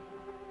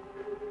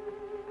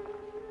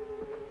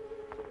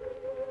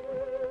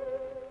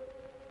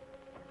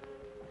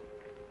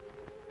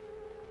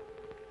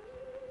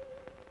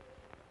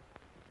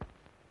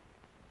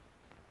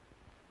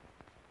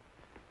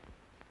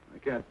 I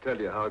can't tell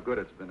you how good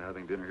it's been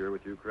having dinner here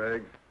with you,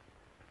 Craig.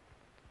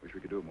 Wish we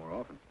could do it more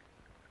often.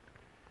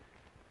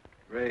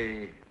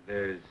 Ray,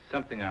 there's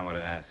something I want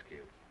to ask you.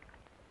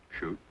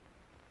 Shoot.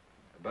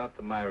 About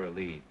the Myra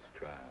Leeds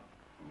trial.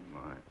 Oh,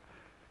 my.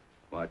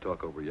 Why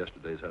talk over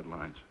yesterday's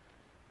headlines?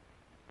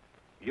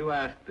 You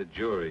asked the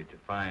jury to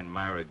find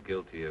Myra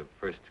guilty of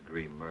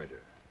first-degree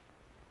murder.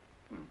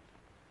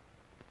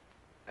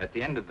 At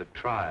the end of the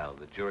trial,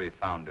 the jury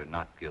found her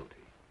not guilty.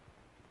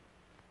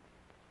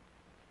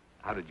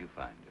 How did you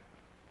find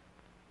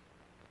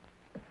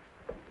her?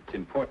 It's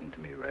important to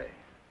me, Ray.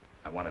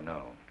 I want to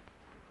know.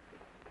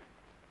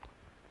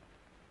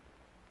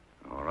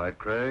 All right,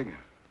 Craig.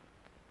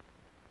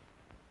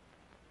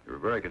 You were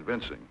very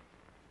convincing.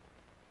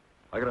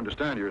 I can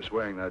understand you're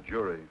swaying that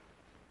jury,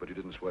 but you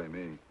didn't sway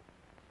me.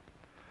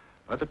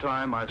 At the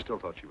time, I still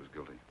thought she was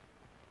guilty.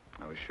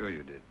 I was sure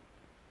you did.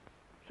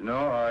 You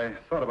know, I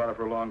thought about it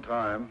for a long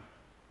time.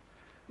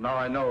 Now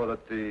I know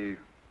that the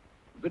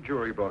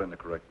jury brought in the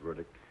correct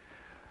verdict.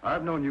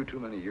 I've known you too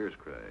many years,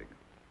 Craig.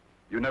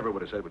 You never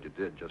would have said what you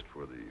did just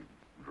for the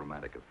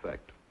dramatic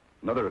effect.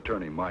 Another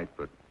attorney might,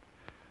 but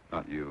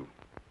not you.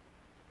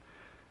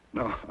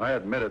 No, I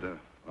admit it.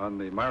 On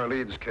the Myra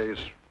Leeds case,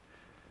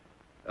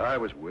 I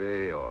was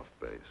way off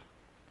base.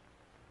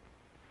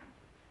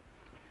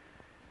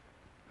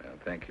 Well,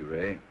 thank you,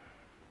 Ray.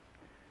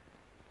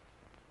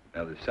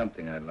 Now, there's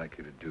something I'd like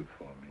you to do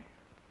for me.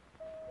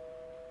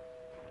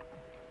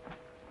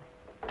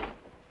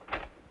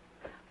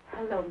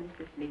 Hello,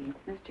 Mrs. Leeds.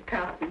 Mr.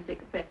 Carlson's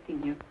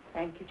expecting you.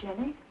 Thank you,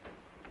 Jenny.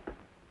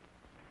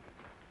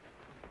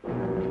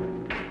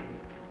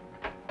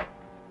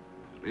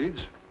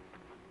 Leeds?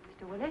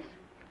 Mr. Willis?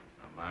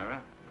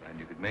 Myra, glad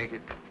you could make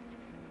it.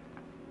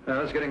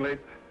 It's getting late.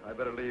 I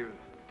better leave.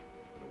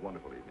 It's a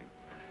wonderful evening.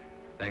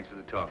 Thanks for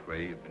the talk,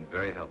 Ray. You've been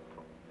very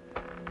helpful.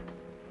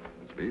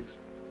 Miss Leeds?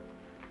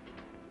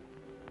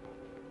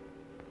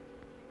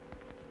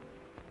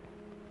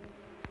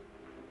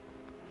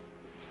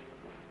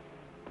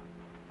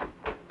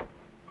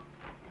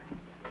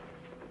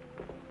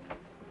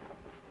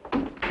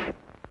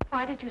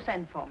 Why did you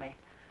send for me?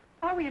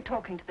 Why were you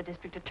talking to the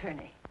district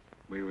attorney?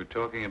 We were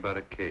talking about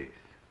a case.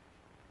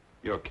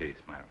 Your case,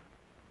 Myra.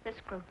 This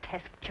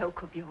grotesque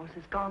joke of yours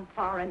has gone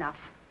far enough.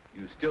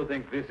 You still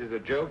think this is a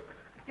joke?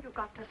 You've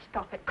got to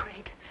stop it,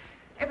 Craig.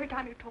 Every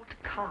time you talk to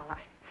Carl,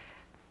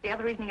 the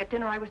other evening at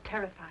dinner, I was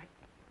terrified.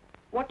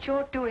 What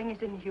you're doing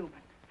is inhuman.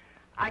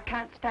 I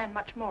can't stand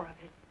much more of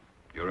it.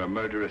 You're a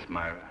murderess,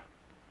 Myra.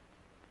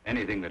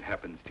 Anything that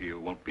happens to you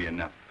won't be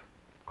enough.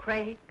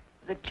 Craig,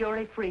 the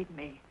jury freed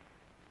me.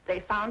 They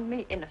found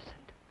me innocent.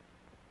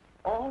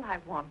 All I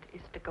want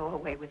is to go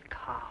away with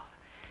Carl.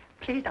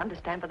 Please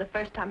understand, for the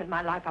first time in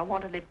my life, I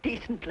want to live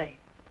decently.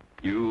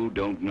 You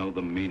don't know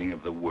the meaning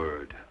of the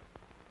word.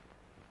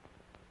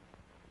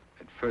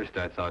 At first,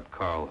 I thought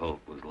Carl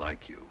Holt was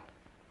like you.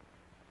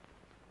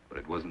 But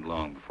it wasn't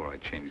long before I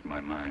changed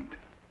my mind.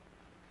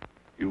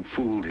 You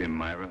fooled him,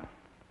 Myra.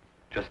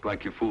 Just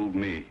like you fooled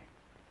me.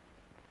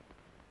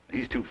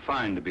 He's too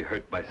fine to be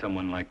hurt by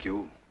someone like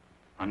you.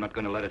 I'm not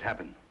going to let it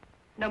happen.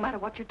 No matter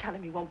what you tell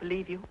him, he won't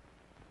believe you.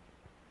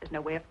 There's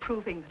no way of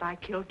proving that I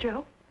killed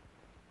Joe.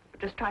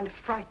 You're just trying to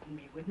frighten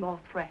me with more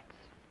threats.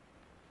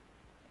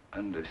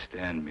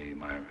 Understand me,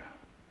 Myra.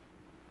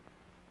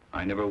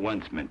 I never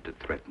once meant to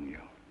threaten you.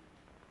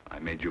 I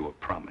made you a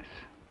promise.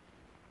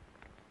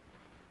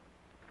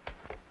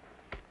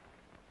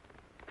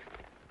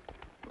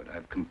 What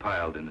I've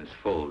compiled in this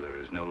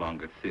folder is no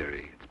longer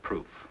theory, it's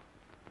proof.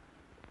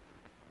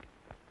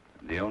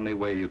 And the only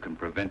way you can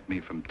prevent me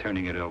from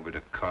turning it over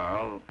to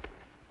Carl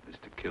is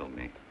to kill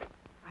me.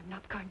 I'm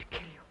not going to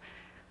kill you.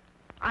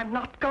 I'm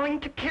not going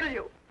to kill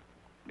you.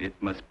 It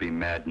must be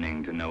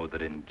maddening to know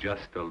that in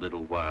just a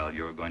little while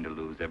you're going to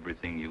lose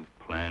everything you've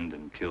planned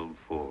and killed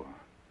for.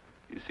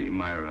 You see,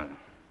 Myra,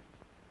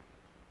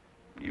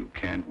 you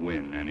can't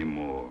win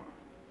anymore.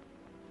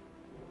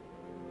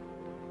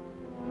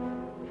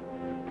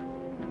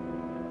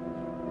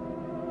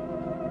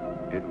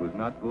 It was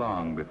not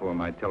long before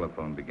my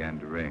telephone began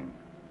to ring.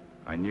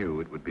 I knew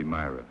it would be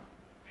Myra.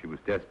 She was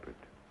desperate.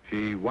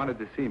 She wanted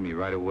to see me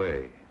right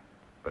away,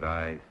 but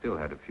I still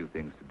had a few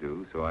things to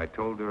do, so I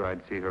told her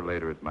I'd see her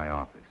later at my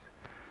office.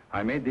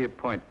 I made the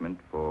appointment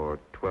for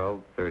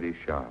 12:30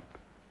 sharp.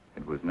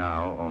 It was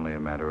now only a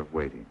matter of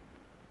waiting.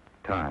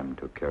 Time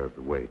took care of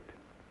the wait.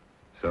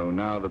 So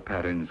now the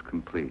pattern's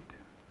complete,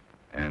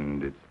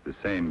 and it's the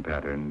same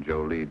pattern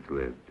Joe Leeds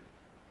lived.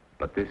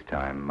 But this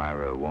time,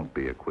 Myra won't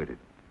be acquitted.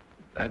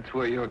 That's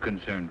where you're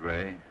concerned,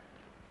 Ray.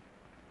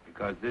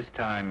 Because this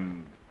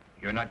time,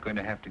 you're not going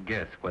to have to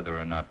guess whether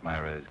or not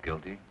Myra is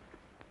guilty.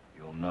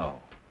 You'll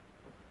know.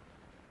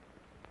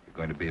 You're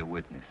going to be a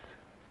witness.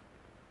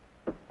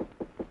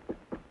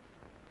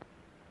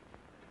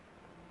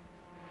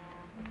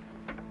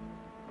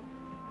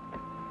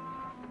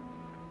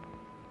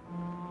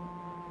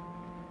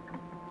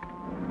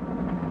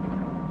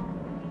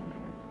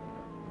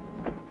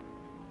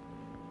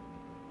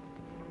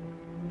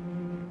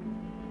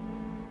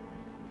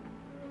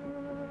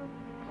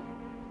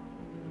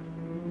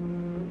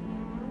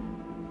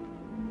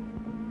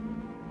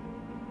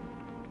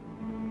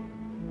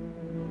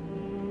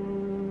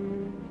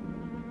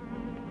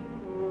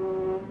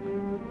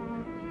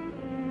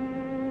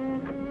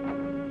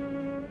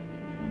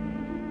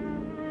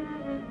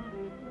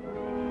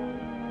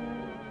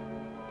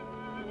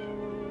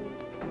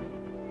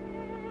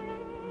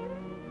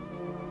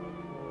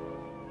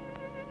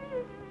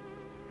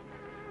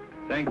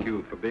 Thank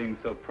you for being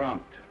so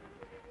prompt.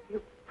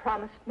 You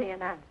promised me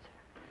an answer.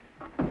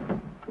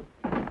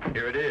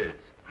 Here it is.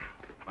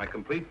 My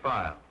complete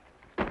file.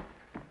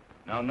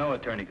 Now, no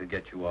attorney could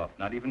get you off,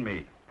 not even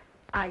me.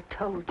 I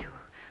told you,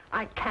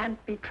 I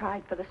can't be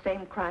tried for the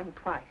same crime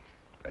twice.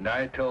 And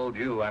I told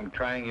you I'm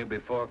trying you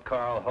before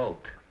Carl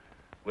Holt.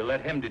 We'll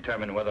let him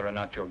determine whether or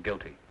not you're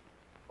guilty.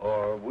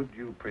 Or would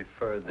you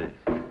prefer this?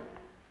 I'm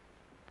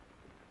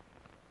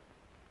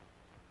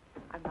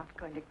not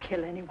going to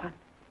kill anyone.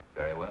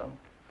 Very well.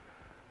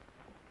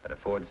 That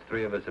affords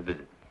three of us a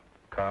visit.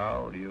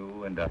 Carl,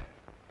 you, and I. I'm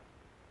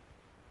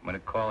going to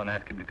call and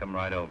ask him to come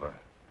right over.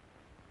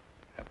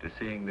 After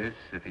seeing this,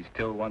 if he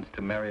still wants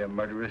to marry a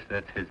murderess,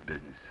 that's his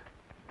business.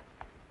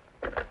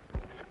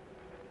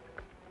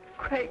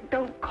 Craig,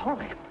 don't call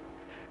him.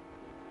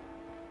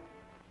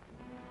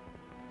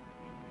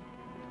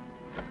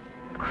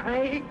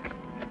 Craig.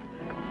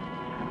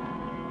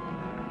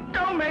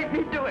 Don't make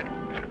me do it.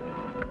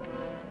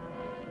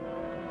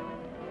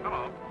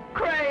 Hello.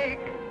 Craig.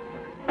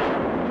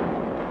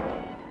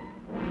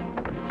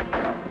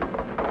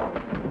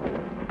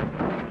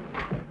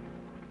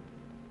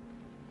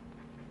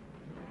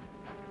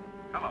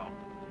 Hello.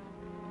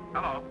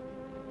 Hello.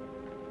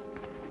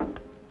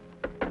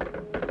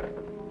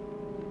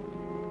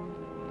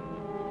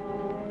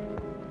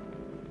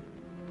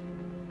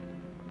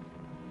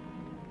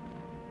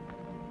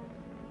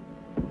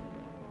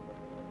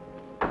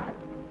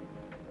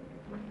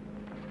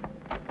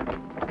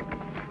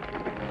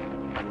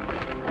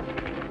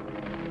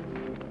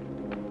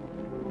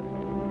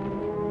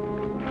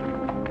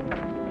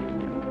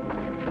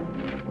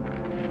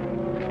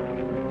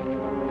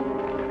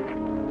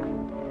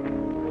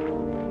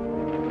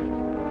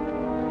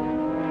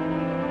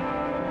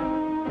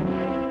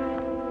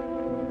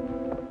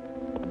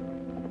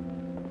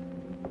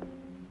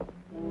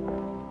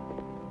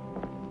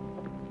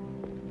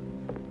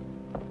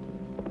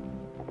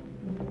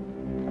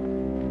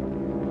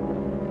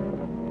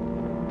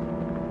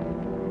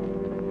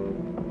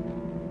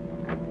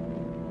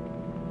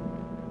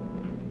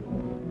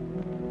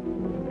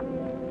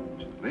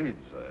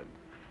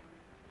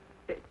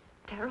 It's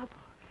terrible.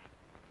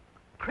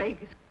 Craig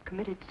has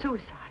committed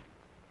suicide.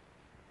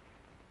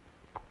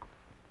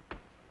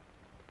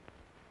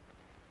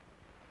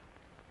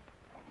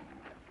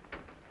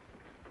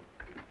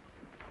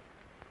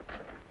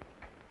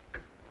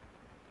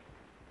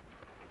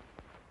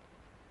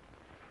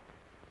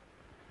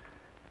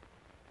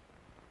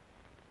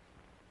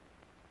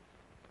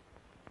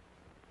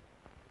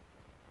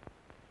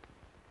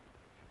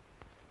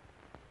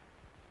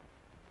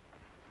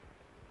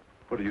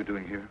 What are you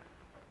doing here?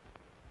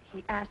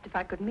 He asked if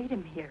I could meet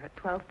him here at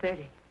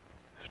 12:30.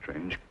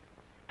 Strange. He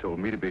told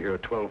me to be here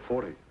at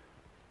 12:40.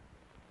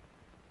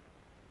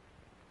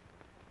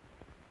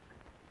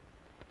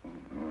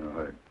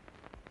 Oh,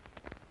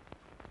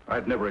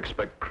 I'd never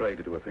expect Craig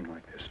to do a thing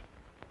like this.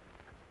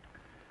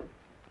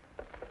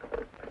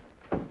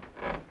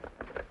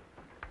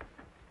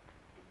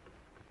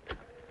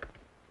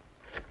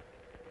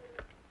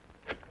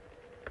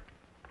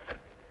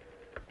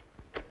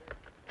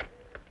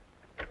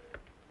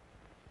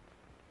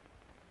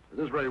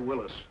 This is Ray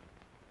Willis.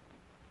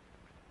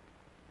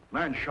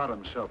 Man shot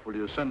himself. Will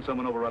you send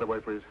someone over right away,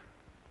 please?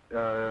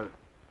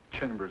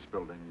 Chambers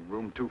building,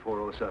 room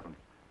 2407.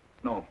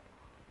 No.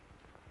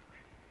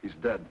 He's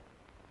dead.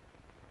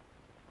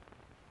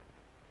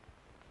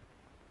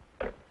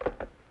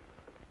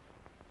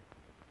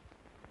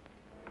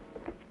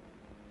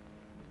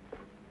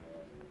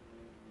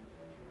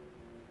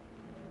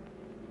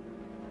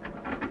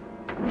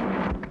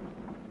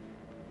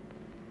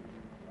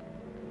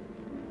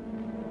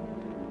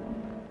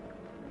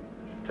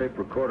 Tape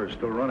recorder's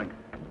still running.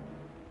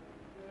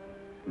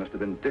 Must have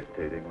been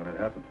dictating when it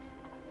happened.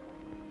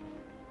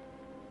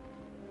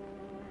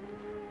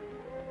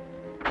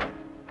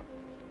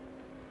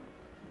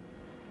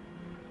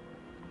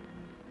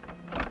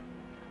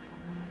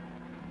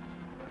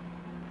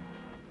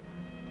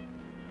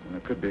 And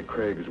it could be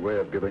Craig's way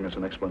of giving us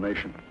an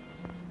explanation.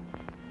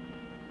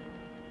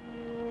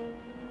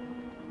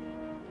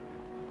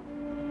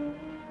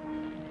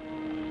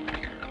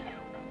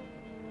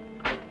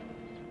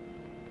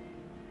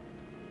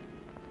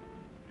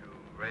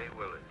 Ray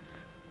Willis,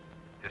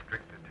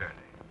 District Attorney.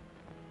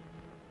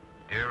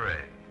 Dear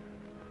Ray,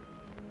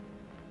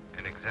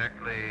 in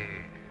exactly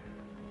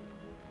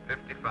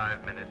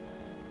 55 minutes,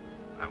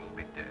 I will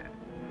be dead.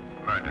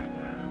 Murdered.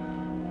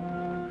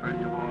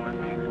 First